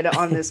died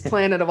on this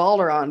planet of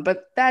Alderaan,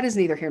 but that is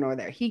neither here nor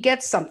there. He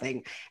gets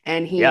something,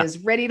 and he is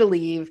ready to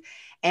leave.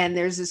 And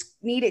there's this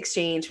neat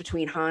exchange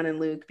between Han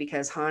and Luke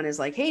because Han is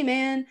like, hey,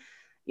 man,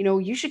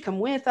 you should come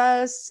with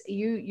us.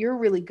 You're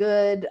really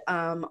good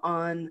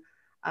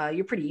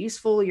you're pretty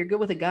useful. You're good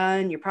with a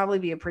gun. You'll probably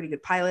be a pretty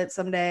good pilot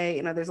someday.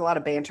 There's a lot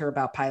of banter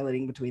about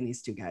piloting between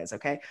these two guys.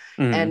 Okay.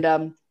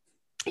 And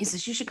he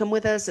says, you should come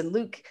with us. And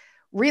Luke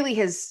really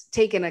has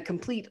taken a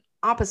complete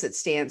opposite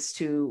stance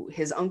to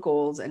his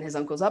uncles and his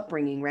uncle's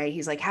upbringing, right?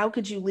 He's like, how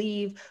could you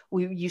leave?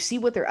 You see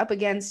what they're up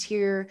against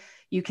here.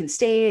 You can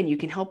stay and you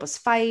can help us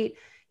fight.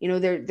 They're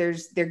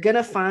going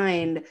to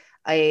find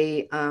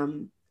a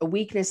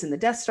weakness in the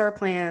Death Star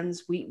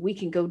plans. We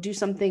can go do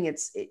something.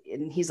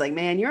 And he's like,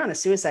 man, you're on a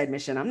suicide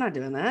mission. I'm not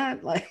doing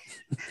that. Like,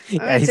 I'm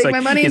gonna take my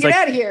money and get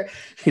out of here.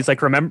 He's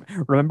like,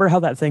 remember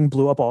how that thing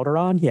blew up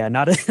Alderaan? Yeah,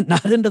 not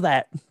into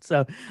that.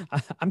 So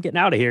I'm getting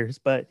out of here.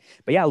 But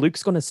yeah,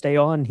 Luke's going to stay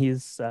on.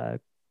 He's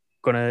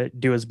going to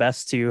do his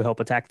best to help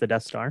attack the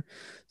Death Star.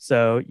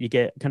 So you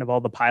get kind of all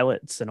the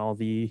pilots and all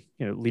the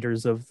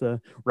leaders of the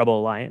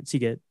Rebel Alliance. You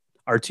get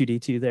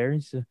R2-D2 there.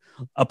 He's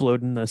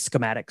uploading the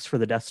schematics for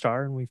the Death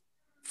Star, and we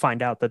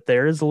find out that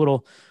there is a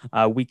little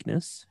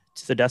weakness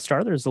to the Death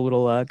Star. There's a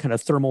little kind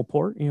of thermal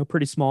port,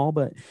 pretty small,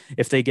 but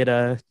if they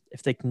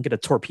can get a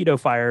torpedo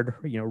fired,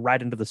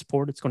 right into this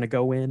port, it's going to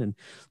go in and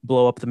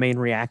blow up the main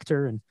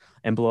reactor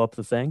and blow up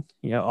the thing.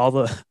 All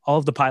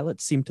of the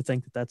pilots seem to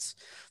think that that's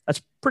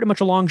pretty much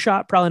a long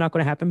shot, probably not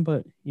going to happen,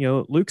 but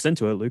Luke's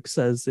into it. Luke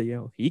says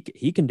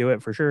he can do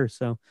it for sure.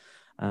 So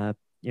kind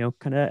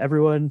of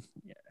everyone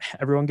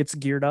gets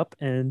geared up,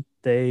 and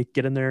they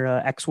get in their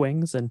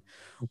X-wings and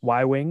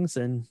Y-wings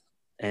and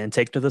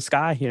take to the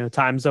sky.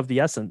 Time's of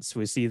the essence.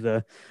 We see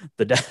the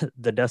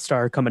Death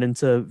Star coming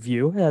into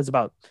view. It has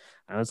about,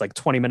 it's like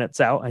 20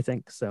 minutes out, I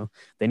think. So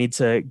they need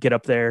to get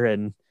up there,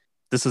 and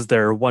this is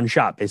their one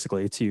shot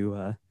basically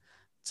to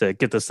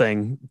get this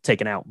thing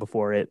taken out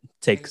before it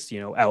takes,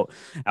 out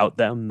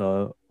them,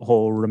 the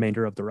whole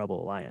remainder of the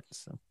Rebel Alliance.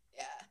 So.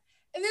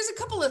 And there's a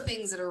couple of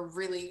things that are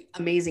really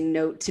amazing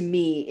note to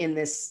me in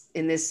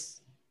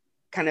this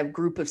kind of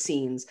group of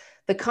scenes.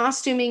 The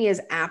costuming is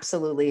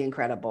absolutely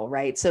incredible,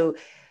 right? So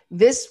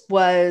this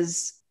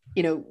was,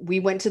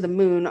 we went to the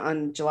moon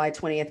on July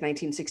 20th,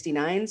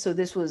 1969. So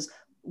this was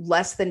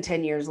less than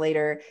 10 years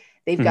later.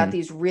 They've got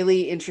these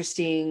really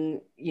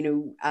interesting,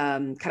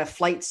 kind of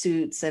flight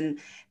suits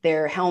and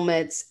their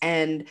helmets,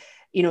 and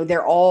they're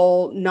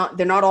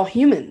not all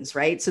humans,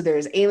 right? So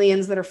there's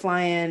aliens that are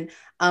flying.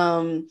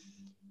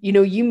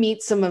 You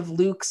meet some of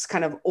Luke's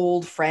kind of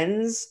old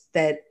friends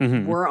that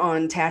were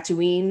on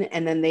Tatooine,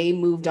 and then they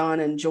moved on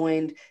and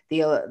joined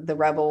the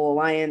Rebel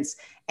Alliance.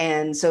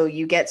 And so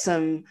you get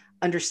some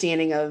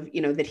understanding of,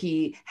 that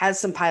he has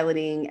some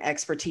piloting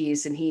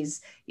expertise, and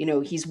he's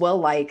well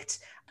liked.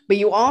 But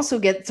you also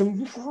get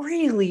some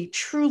really,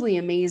 truly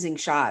amazing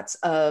shots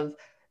of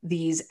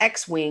these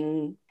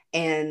X-Wing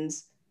and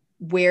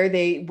where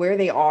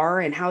they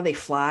are and how they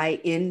fly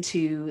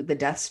into the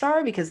Death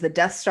Star, because the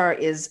Death Star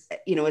is,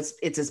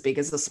 it's as big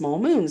as a small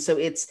moon. So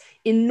it's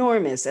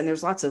enormous. And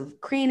there's lots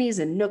of crannies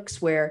and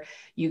nooks where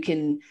you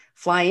can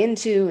fly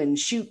into and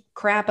shoot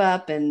crap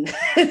up. And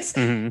it's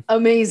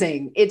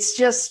amazing. It's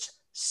just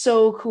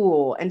so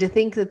cool. And to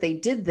think that they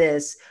did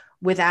this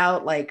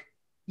without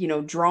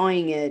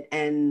drawing it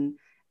and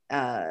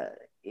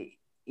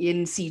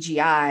in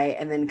CGI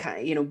and then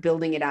kind of,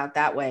 building it out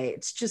that way.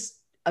 It's just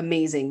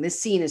amazing.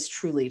 This scene is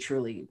truly,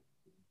 truly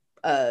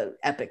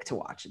epic to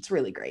watch. It's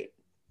really great.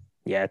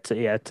 Yeah,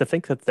 to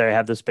think that they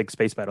have this big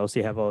space battle. So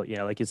you have all,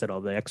 like you said,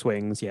 all the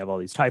X-Wings, you have all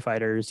these TIE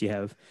fighters, you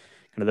have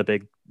kind of the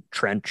big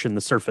trench in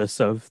the surface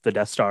of the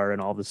Death Star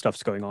and all the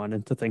stuff's going on.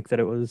 And to think that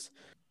it was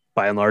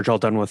by and large all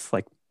done with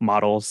like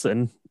models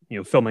and,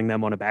 filming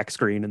them on a back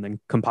screen and then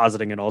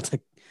compositing it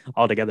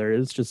all together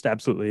is just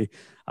absolutely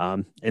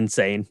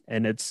insane.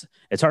 And it's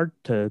hard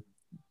to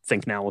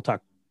think now. We'll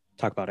talk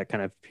about it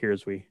kind of here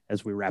as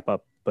we wrap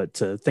up, but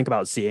to think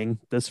about seeing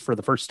this for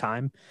the first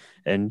time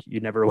and you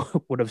never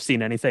would have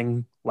seen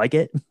anything like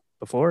it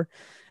before.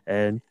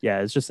 And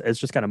yeah, it's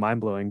just kind of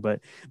mind blowing, but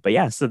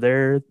yeah, so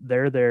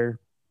they're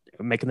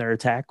making their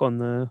attack on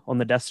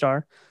the Death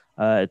Star.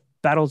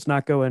 Battle's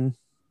not going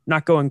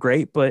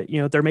great, but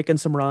they're making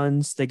some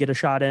runs. They get a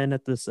shot in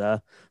at this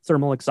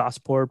thermal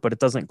exhaust port, but it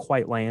doesn't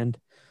quite land.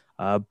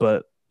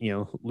 But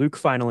Luke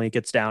finally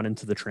gets down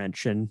into the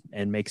trench and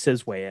makes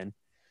his way in.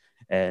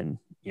 And,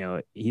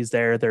 he's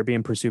there. They're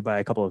being pursued by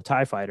a couple of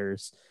TIE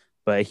fighters,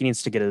 but he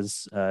needs to get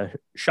his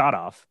shot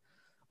off.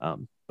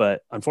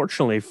 But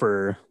unfortunately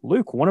for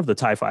Luke, one of the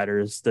TIE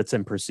fighters that's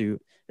in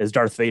pursuit is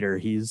Darth Vader.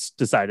 He's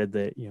decided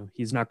that,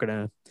 he's not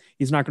going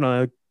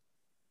to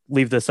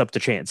leave this up to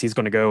chance. He's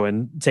going to go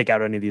and take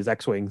out any of these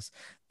X-Wings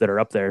that are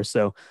up there.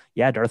 So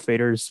yeah, Darth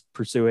Vader's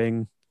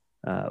pursuing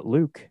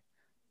Luke,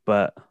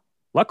 but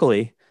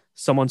luckily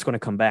someone's going to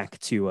come back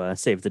to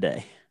save the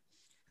day.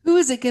 Who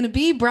is it going to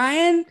be,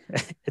 Brian?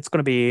 It's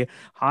going to be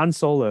Han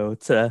Solo,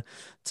 to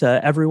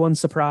everyone's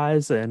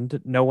surprise and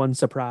no one's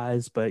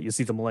surprise. But you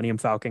see the Millennium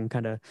Falcon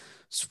kind of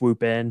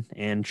swoop in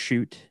and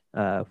shoot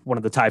one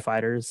of the TIE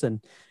fighters,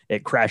 and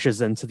it crashes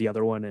into the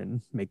other one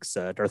and makes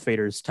Darth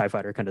Vader's TIE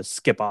fighter kind of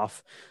skip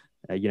off,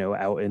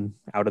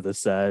 out of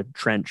this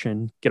trench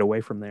and get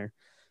away from there.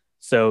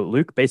 So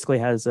Luke basically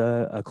has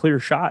a clear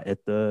shot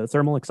at the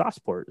thermal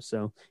exhaust port.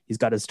 So he's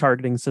got his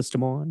targeting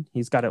system on,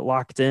 he's got it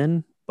locked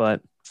in,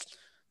 but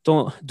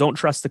don't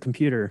trust the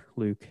computer,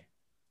 Luke.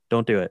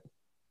 Don't do it.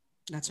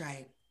 That's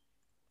right.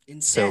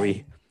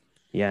 Insane.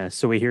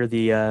 So we hear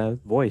the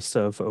voice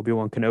of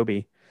Obi-Wan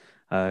Kenobi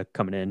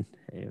coming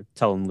in,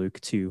 telling Luke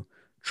to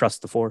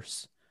trust the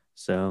Force.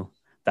 So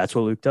that's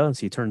what Luke does.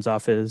 He turns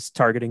off his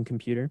targeting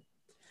computer,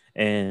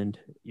 and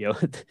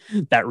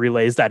that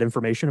relays that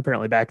information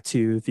apparently back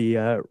to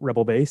the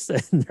Rebel base.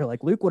 And they're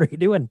like, Luke, what are you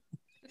doing?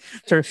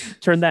 Turn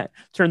that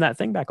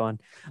thing back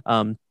on.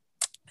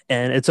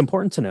 And it's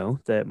important to know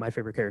that my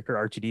favorite character,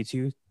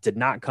 R2-D2, did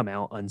not come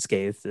out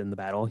unscathed in the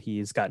battle.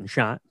 He's gotten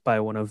shot by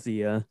one of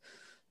the,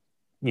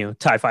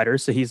 TIE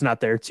fighters. So he's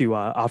not there to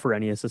offer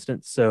any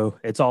assistance. So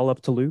it's all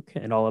up to Luke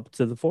and all up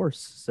to the Force.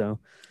 So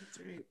that's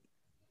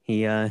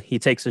right. He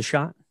takes a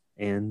shot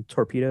and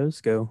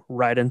torpedoes go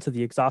right into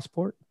the exhaust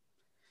port.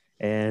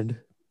 And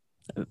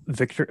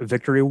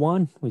victory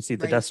won. We see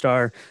the Death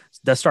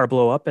Star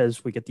blow up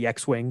as we get the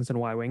X-Wings and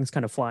Y-Wings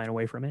kind of flying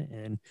away from it.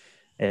 And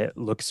it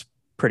looks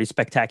pretty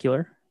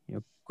spectacular.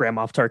 Grand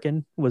Moff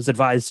Tarkin was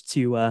advised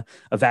to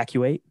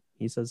evacuate.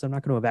 He says, I'm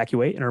not going to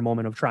evacuate in our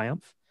moment of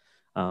triumph.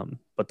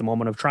 But the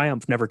moment of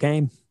triumph never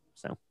came.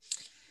 So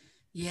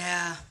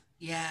yeah,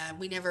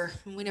 we never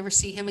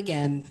see him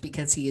again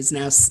because he is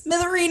now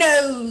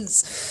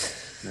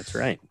smithereens. That's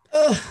right.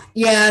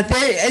 Yeah,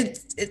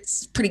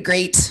 it's pretty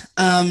great.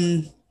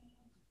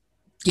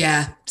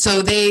 Yeah,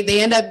 so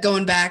they end up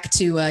going back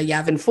to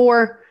Yavin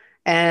 4,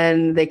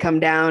 and they come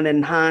down,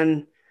 and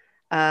Han,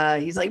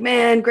 he's like,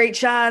 man, great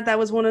shot. That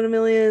was 1 in a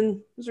million.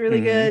 It was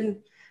really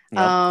good.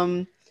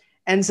 Yep.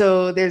 And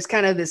so there's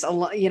kind of this,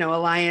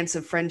 alliance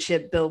of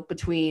friendship built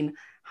between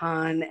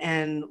Han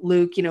and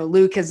Luke.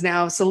 Luke has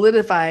now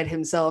solidified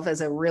himself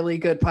as a really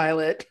good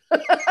pilot.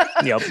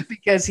 Yep.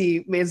 Because he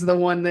is the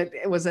one that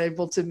was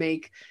able to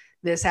make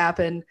this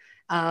happen.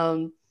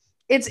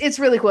 It's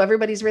really cool.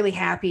 Everybody's really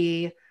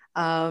happy.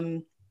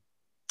 Again,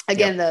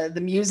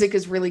 the music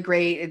is really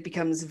great. It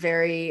becomes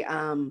very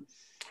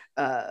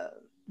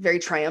very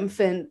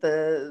triumphant.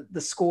 The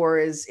score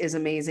is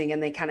amazing,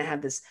 and they kind of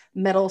have this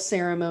medal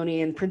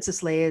ceremony, and Princess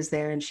Leia is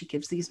there, and she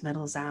gives these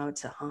medals out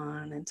to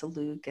Han and to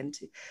Luke and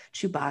to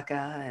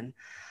Chewbacca,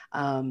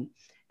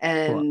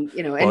 and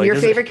your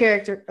favorite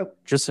character. Oh.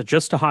 Just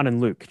to Han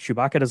and Luke.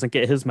 Chewbacca doesn't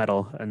get his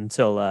medal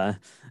until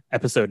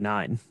episode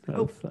 9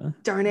 of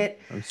darn it,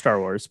 of Star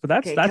Wars, but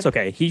that's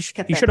okay. He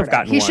should have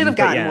gotten one. He should have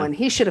gotten one.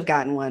 He should have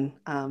gotten one.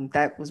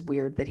 That was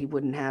weird that he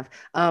wouldn't have.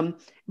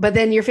 But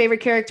then your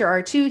favorite character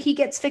R2, he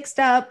gets fixed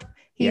up.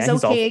 He's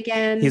okay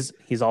again.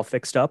 He's all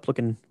fixed up,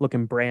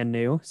 looking brand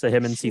new. So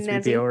him and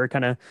C-3PO are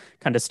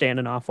kind of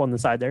standing off on the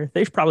side there.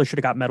 They probably should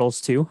have got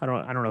medals too. I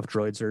don't know if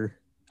droids are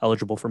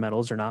eligible for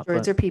medals or not.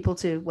 Droids are people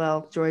too.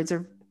 Well,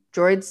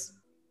 droids.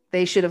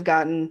 They should have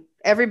gotten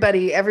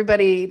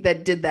everybody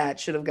that did that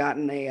should have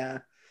gotten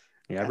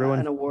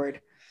an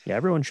award. Yeah,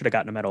 everyone should have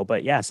gotten a medal.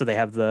 But yeah, so they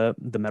have the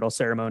medal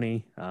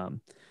ceremony.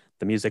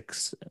 The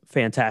music's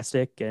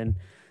fantastic, and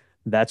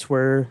that's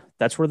where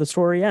the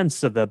story ends.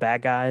 So the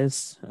bad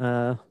guys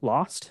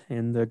lost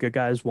and the good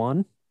guys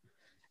won.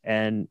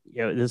 And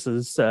this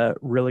is a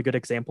really good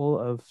example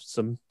of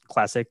some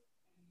classic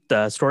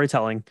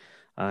storytelling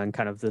and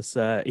kind of this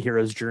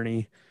hero's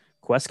journey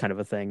quest kind of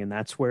a thing. And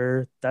that's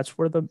where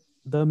the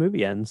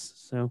movie ends.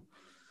 So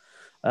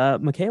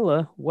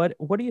Michaela,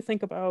 what do you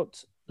think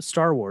about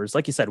Star Wars?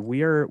 Like you said,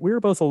 we were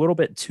both a little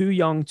bit too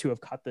young to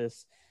have caught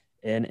this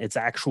in its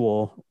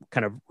actual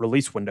kind of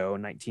release window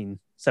in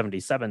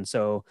 1977.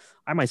 So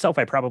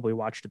I probably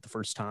watched it the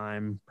first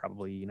time,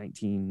 probably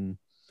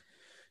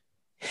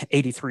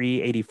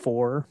 1983,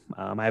 84.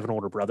 I have an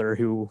older brother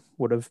who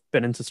would have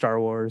been into Star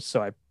Wars,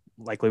 so I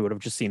likely would have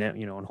just seen it,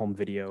 on home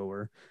video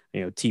or,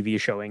 TV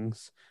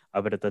showings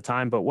of it at the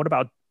time. But what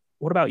about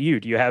you?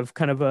 Do you have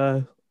kind of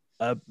a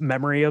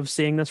memory of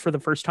seeing this for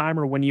the first time,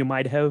 or when you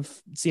might have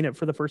seen it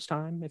for the first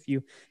time, if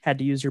you had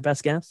to use your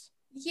best guess?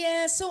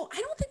 Yeah, so I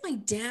don't think my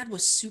dad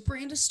was super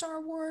into Star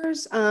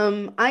Wars.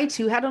 I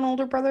too had an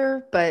older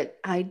brother, but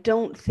I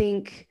don't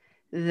think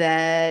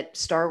that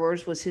Star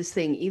Wars was his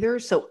thing either.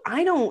 So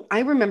I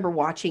remember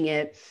watching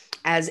it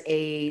as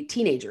a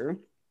teenager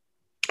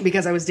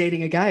because I was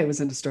dating a guy who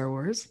was into Star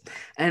Wars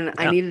and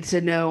I needed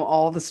to know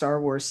all the Star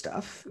Wars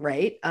stuff,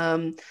 right?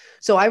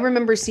 So I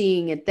remember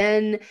seeing it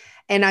then,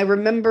 and I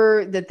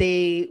remember that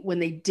when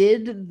they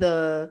did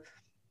the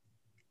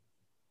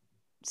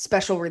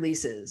special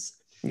releases,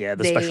 the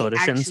special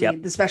editions.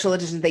 The special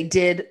editions, they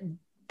did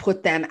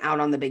put them out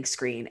on the big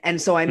screen.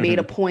 And so I made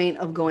a point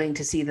of going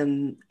to see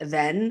them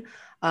then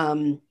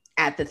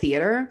at the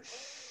theater.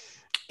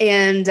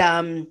 And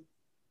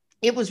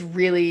it was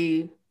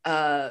really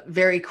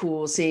very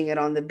cool seeing it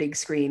on the big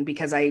screen,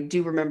 because I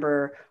do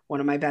remember one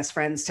of my best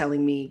friends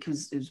telling me,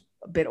 who's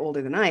a bit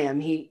older than I am,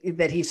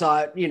 that he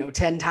saw it,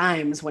 10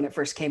 times when it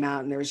first came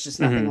out, and there was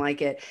just nothing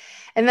like it.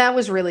 And that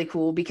was really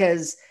cool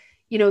because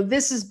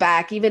this is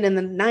back even in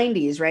the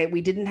 90s, right?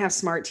 We didn't have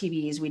smart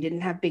TVs. We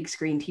didn't have big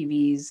screen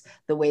TVs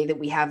the way that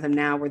we have them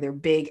now, where they're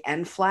big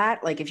and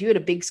flat. Like if you had a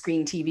big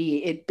screen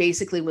TV, it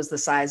basically was the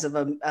size of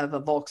a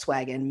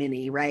Volkswagen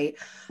Mini, right?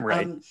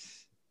 Right.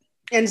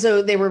 And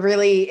so they were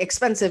really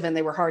expensive and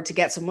they were hard to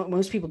get. So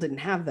most people didn't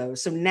have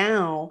those. So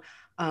now,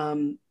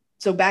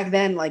 so back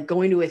then, like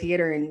going to a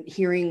theater and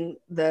hearing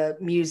the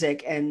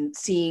music and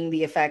seeing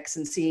the effects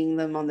and seeing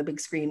them on the big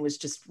screen was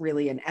just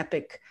really an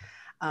epic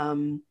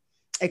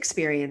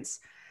experience.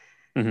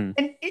 And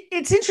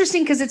it's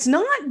interesting because it's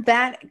not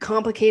that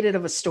complicated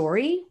of a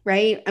story,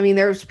 right? I mean,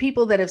 there's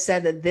people that have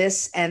said that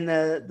this and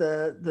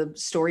the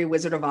story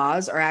Wizard of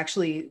Oz are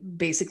actually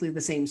basically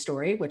the same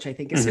story, which I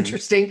think is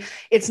interesting.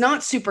 It's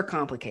not super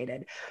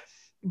complicated,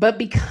 but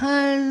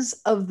because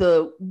of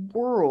the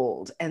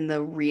world and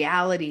the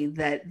reality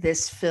that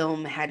this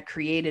film had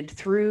created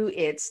through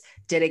its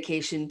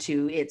dedication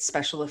to its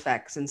special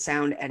effects and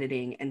sound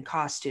editing and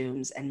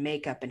costumes and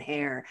makeup and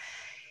hair,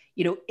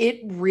 it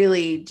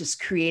really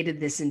just created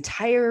this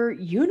entire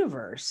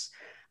universe.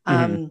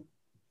 And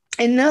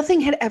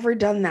nothing had ever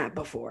done that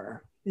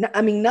before.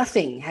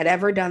 Nothing had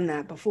ever done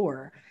that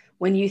before.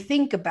 When you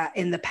think about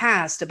in the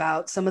past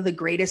about some of the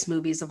greatest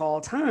movies of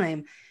all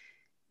time,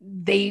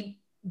 they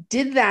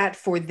did that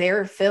for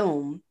their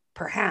film,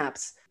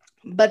 perhaps,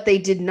 but they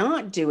did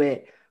not do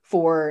it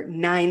for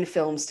 9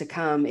 films to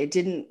come. It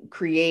didn't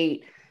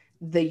create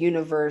the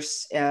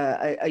universe,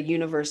 a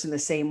universe in the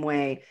same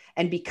way.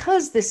 And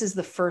because this is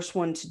the first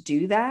one to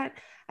do that,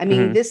 I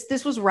mean,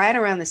 this was right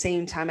around the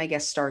same time, I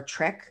guess, Star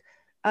Trek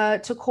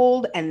took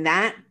hold, and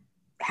that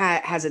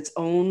has its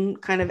own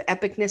kind of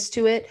epicness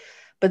to it.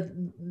 But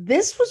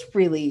this was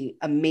really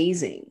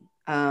amazing.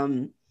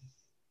 And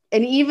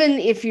even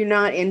if you're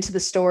not into the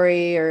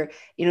story, or,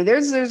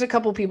 there's a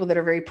couple people that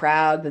are very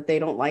proud that they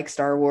don't like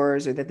Star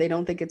Wars or that they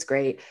don't think it's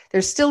great,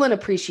 there's still an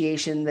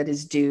appreciation that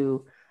is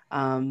due,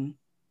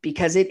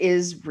 because it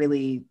is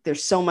really,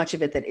 there's so much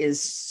of it that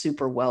is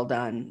super well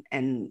done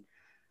and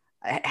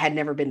had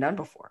never been done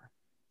before.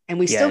 And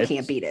we still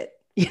can't beat it,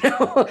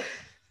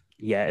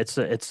 Yeah, it's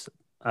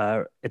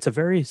a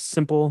very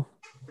simple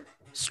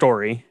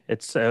story.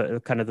 It's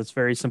kind of this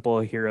very simple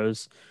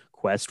hero's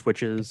quest,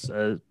 which is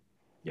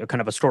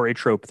kind of a story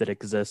trope that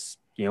exists,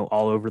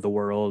 all over the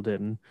world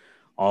and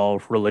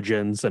all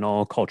religions and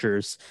all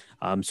cultures.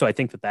 So I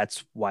think that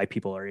that's why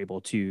people are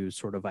able to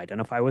sort of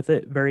identify with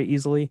it very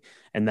easily.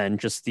 And then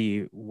just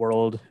the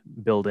world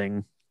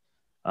building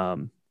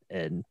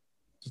and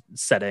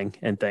setting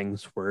and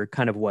things were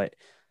kind of what,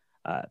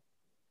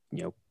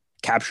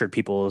 captured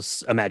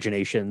people's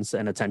imaginations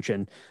and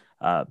attention.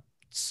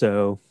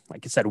 So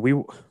like I said, we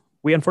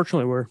we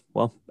unfortunately were,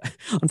 well,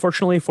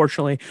 unfortunately,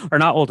 fortunately, are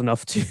not old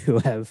enough to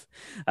have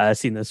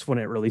seen this when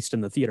it released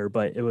in the theater,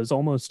 but it was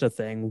almost a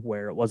thing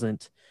where it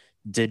wasn't,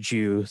 did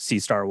you see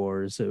Star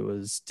Wars? It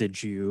was,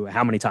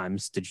 how many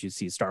times did you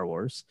see Star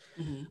Wars?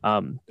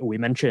 Mm-hmm. We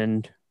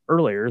mentioned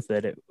earlier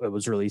that it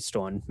was released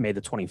on May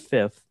the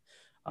 25th,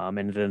 and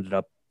it ended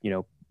up,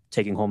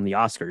 taking home the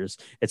Oscars.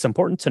 It's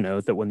important to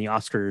note that when the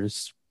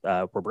Oscars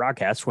were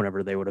broadcast,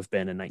 whenever they would have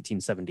been in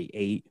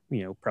 1978,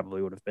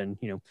 probably would have been,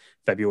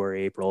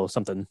 February, April,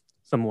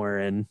 somewhere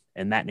in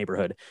that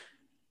neighborhood.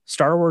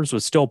 Star Wars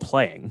was still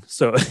playing.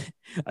 So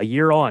a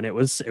year on, it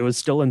was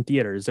still in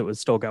theaters. It was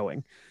still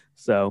going.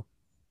 So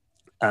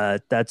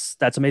that's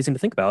amazing to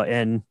think about.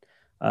 And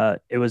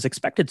it was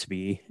expected to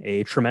be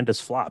a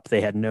tremendous flop. They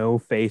had no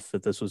faith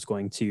that this was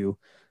going to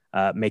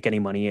make any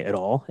money at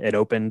all. It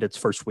opened its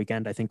first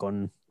weekend, I think,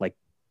 on like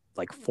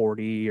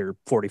 40 or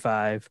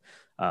 45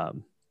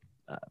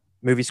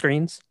 movie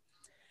screens.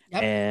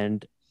 Yep.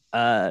 And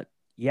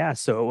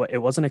so it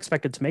wasn't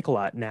expected to make a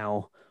lot.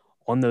 Now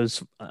on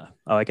those,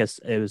 I guess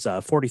it was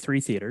 43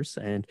 theaters,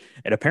 and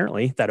it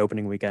apparently that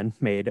opening weekend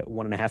made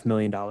 $1.5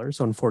 million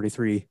on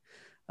 43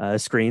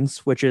 screens,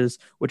 which is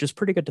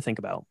pretty good to think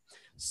about.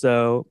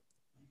 So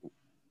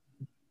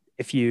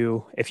if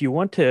you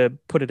want to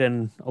put it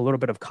in a little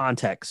bit of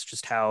context,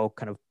 just how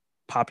kind of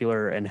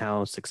popular and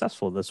how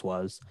successful this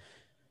was,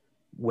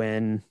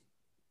 when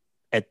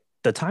at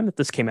the time that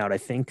this came out, I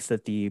think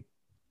that the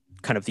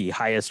kind of the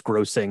highest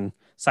grossing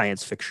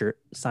science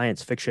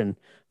fiction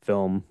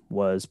film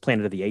was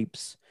Planet of the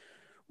Apes,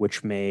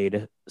 which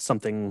made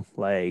something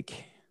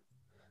like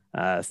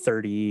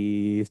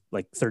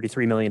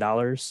 $33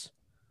 million.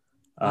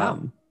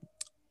 Wow.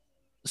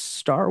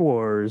 Star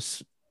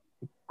Wars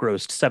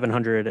grossed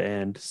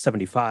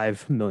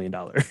 $775 million.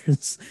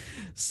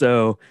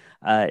 So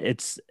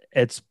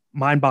it's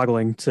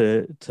mind-boggling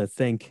to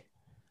think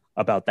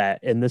about that.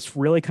 And this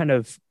really kind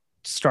of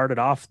started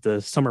off the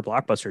summer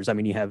blockbusters. I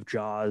mean, you have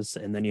Jaws,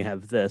 and then you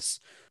have this,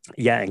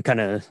 and kind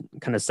of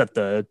set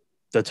the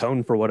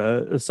tone for what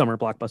a summer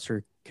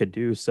blockbuster could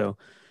do. So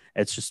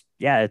it's just,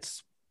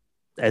 it's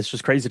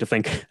just crazy to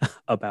think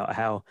about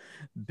how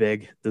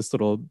big this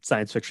little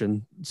science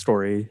fiction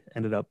story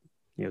ended up,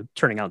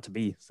 turning out to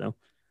be. So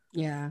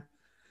yeah.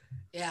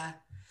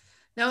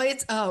 No,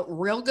 it's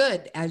real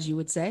good, as you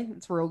would say.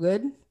 It's real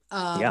good.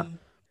 And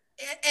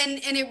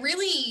it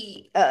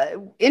really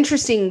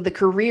interesting, the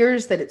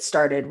careers that it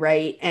started,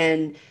 right?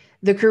 And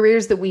the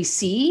careers that we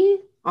see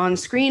on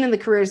screen and the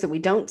careers that we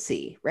don't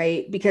see,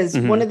 right? Because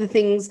one of the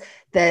things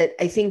that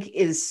I think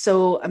is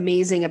so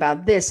amazing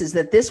about this is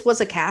that this was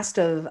a cast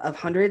of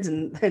hundreds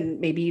and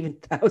maybe even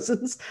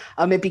thousands.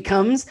 It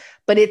becomes,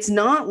 but it's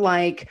not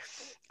like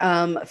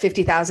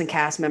 50,000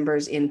 cast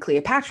members in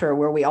Cleopatra,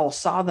 where we all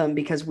saw them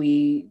because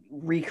we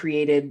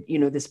recreated,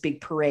 this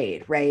big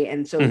parade, right?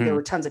 And so there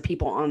were tons of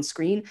people on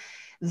screen.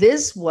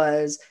 This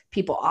was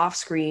people off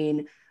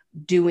screen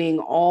doing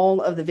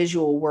all of the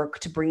visual work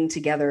to bring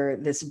together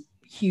this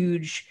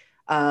huge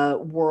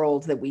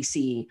world that we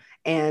see.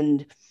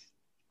 And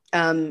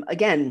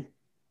again,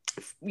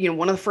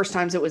 one of the first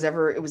times it was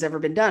ever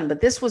been done. But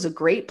this was a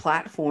great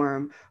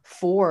platform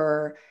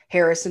for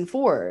Harrison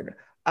Ford.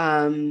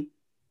 Carrie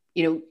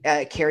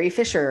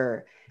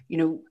Fisher,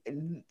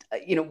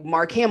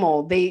 Mark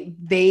Hamill,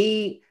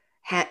 they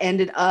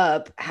ended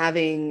up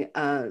having,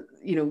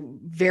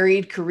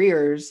 varied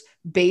careers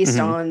based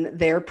on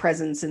their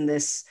presence in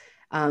this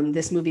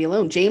movie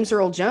alone. James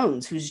Earl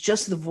Jones, who's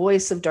just the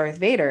voice of Darth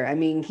Vader. I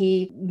mean,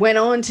 he went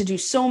on to do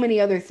so many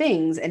other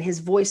things, and his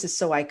voice is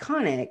so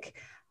iconic.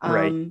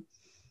 Right.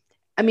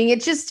 I mean,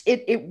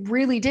 it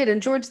really did.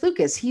 And George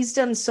Lucas, he's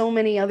done so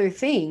many other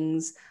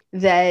things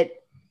that,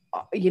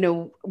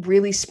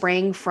 really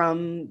sprang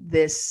from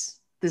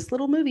this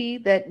little movie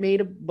that made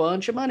a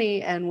bunch of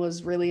money and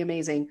was really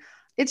amazing.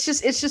 It's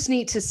just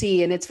neat to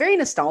see. And it's very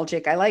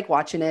nostalgic. I like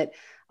watching it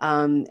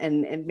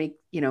and make,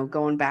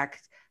 going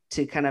back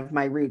to kind of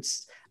my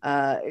roots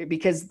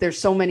because there's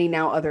so many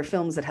now other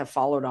films that have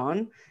followed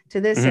on to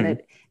this.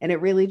 And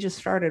it really just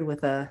started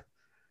with a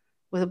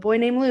boy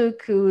named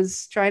Luke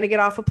who's trying to get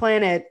off a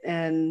planet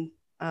and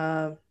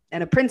a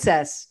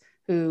princess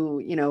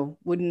who,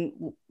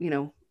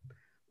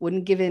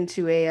 wouldn't give in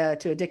to a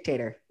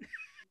dictator.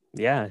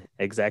 Yeah,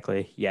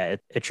 exactly. Yeah,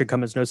 it should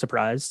come as no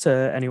surprise to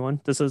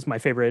anyone. This is my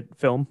favorite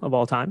film of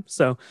all time.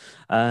 So,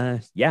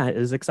 it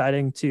is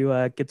exciting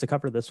to get to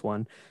cover this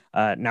one.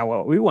 Now,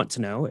 what we want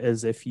to know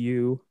is if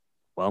you,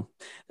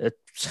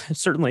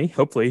 certainly,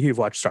 hopefully, you've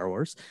watched Star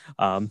Wars.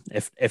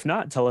 If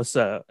not, tell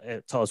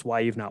us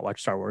why you've not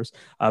watched Star Wars.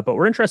 But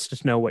we're interested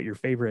to know what your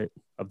favorite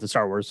of the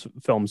Star Wars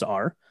films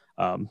are.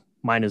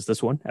 Mine is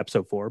this one,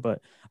 episode 4,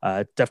 but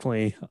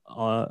definitely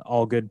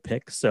all good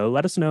picks. So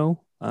let us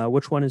know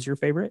which one is your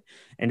favorite.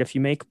 And if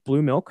you make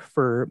blue milk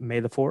for May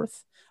the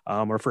 4th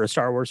or for a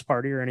Star Wars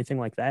party or anything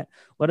like that,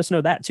 let us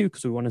know that too,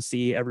 because we want to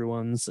see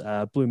everyone's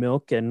blue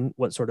milk and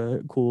what sort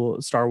of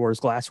cool Star Wars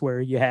glassware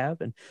you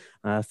have and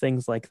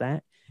things like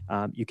that.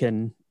 You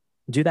can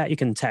do that, you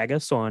can tag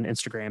us on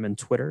Instagram and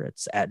Twitter.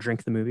 It's at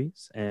Drink the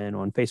Movies, and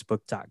on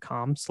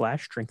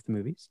Facebook.com/Drink the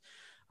Movies.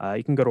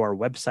 You can go to our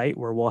website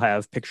where we'll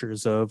have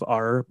pictures of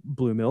our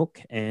blue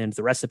milk and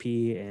the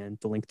recipe and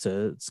the link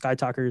to Sky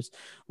Talker's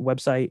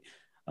website.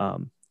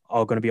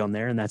 All going to be on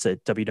there, and that's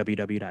at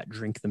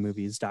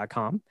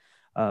www.drinkthemovies.com.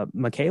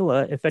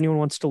 Michaela, if anyone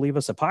wants to leave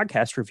us a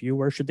podcast review,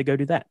 where should they go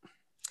do that?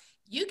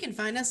 You can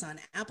find us on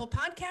Apple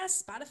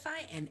Podcasts,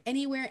 Spotify, and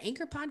anywhere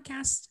Anchor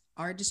podcasts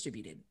are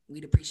distributed.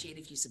 We'd appreciate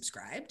if you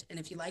subscribed. And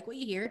if you like what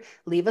you hear,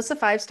 leave us a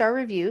 5-star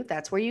review.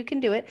 That's where you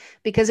can do it,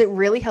 because it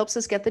really helps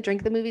us get the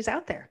Drink the Movies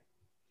out there.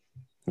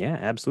 Yeah,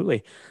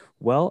 absolutely.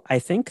 Well, I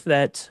think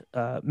that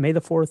May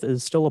the 4th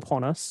is still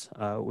upon us.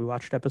 We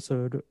watched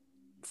episode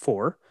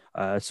 4.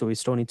 So we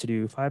still need to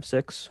do 5,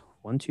 6,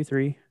 1, 2,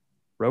 3,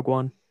 Rogue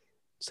One,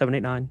 7,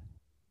 8, 9,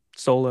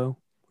 Solo.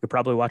 We could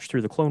probably watch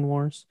through the Clone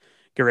Wars.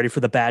 Get ready for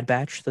the Bad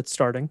Batch that's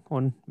starting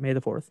on May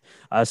the 4th.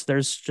 So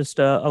there's just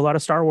a lot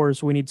of Star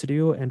Wars we need to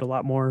do, and a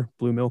lot more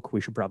blue milk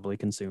we should probably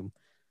consume.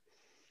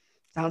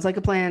 Sounds like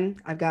a plan.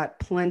 I've got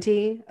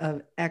plenty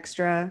of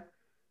extra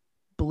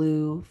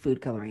blue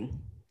food coloring.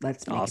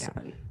 Let's make it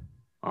happen.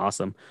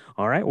 Awesome.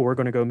 All right. Well, we're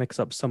going to go mix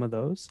up some of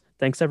those.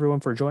 Thanks, everyone,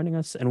 for joining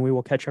us, and we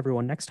will catch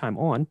everyone next time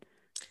on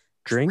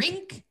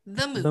Drink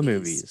the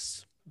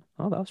Movies.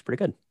 Oh, that was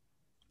pretty good.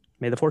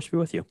 May the Force be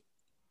with you.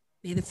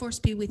 May the Force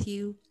be with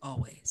you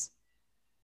always.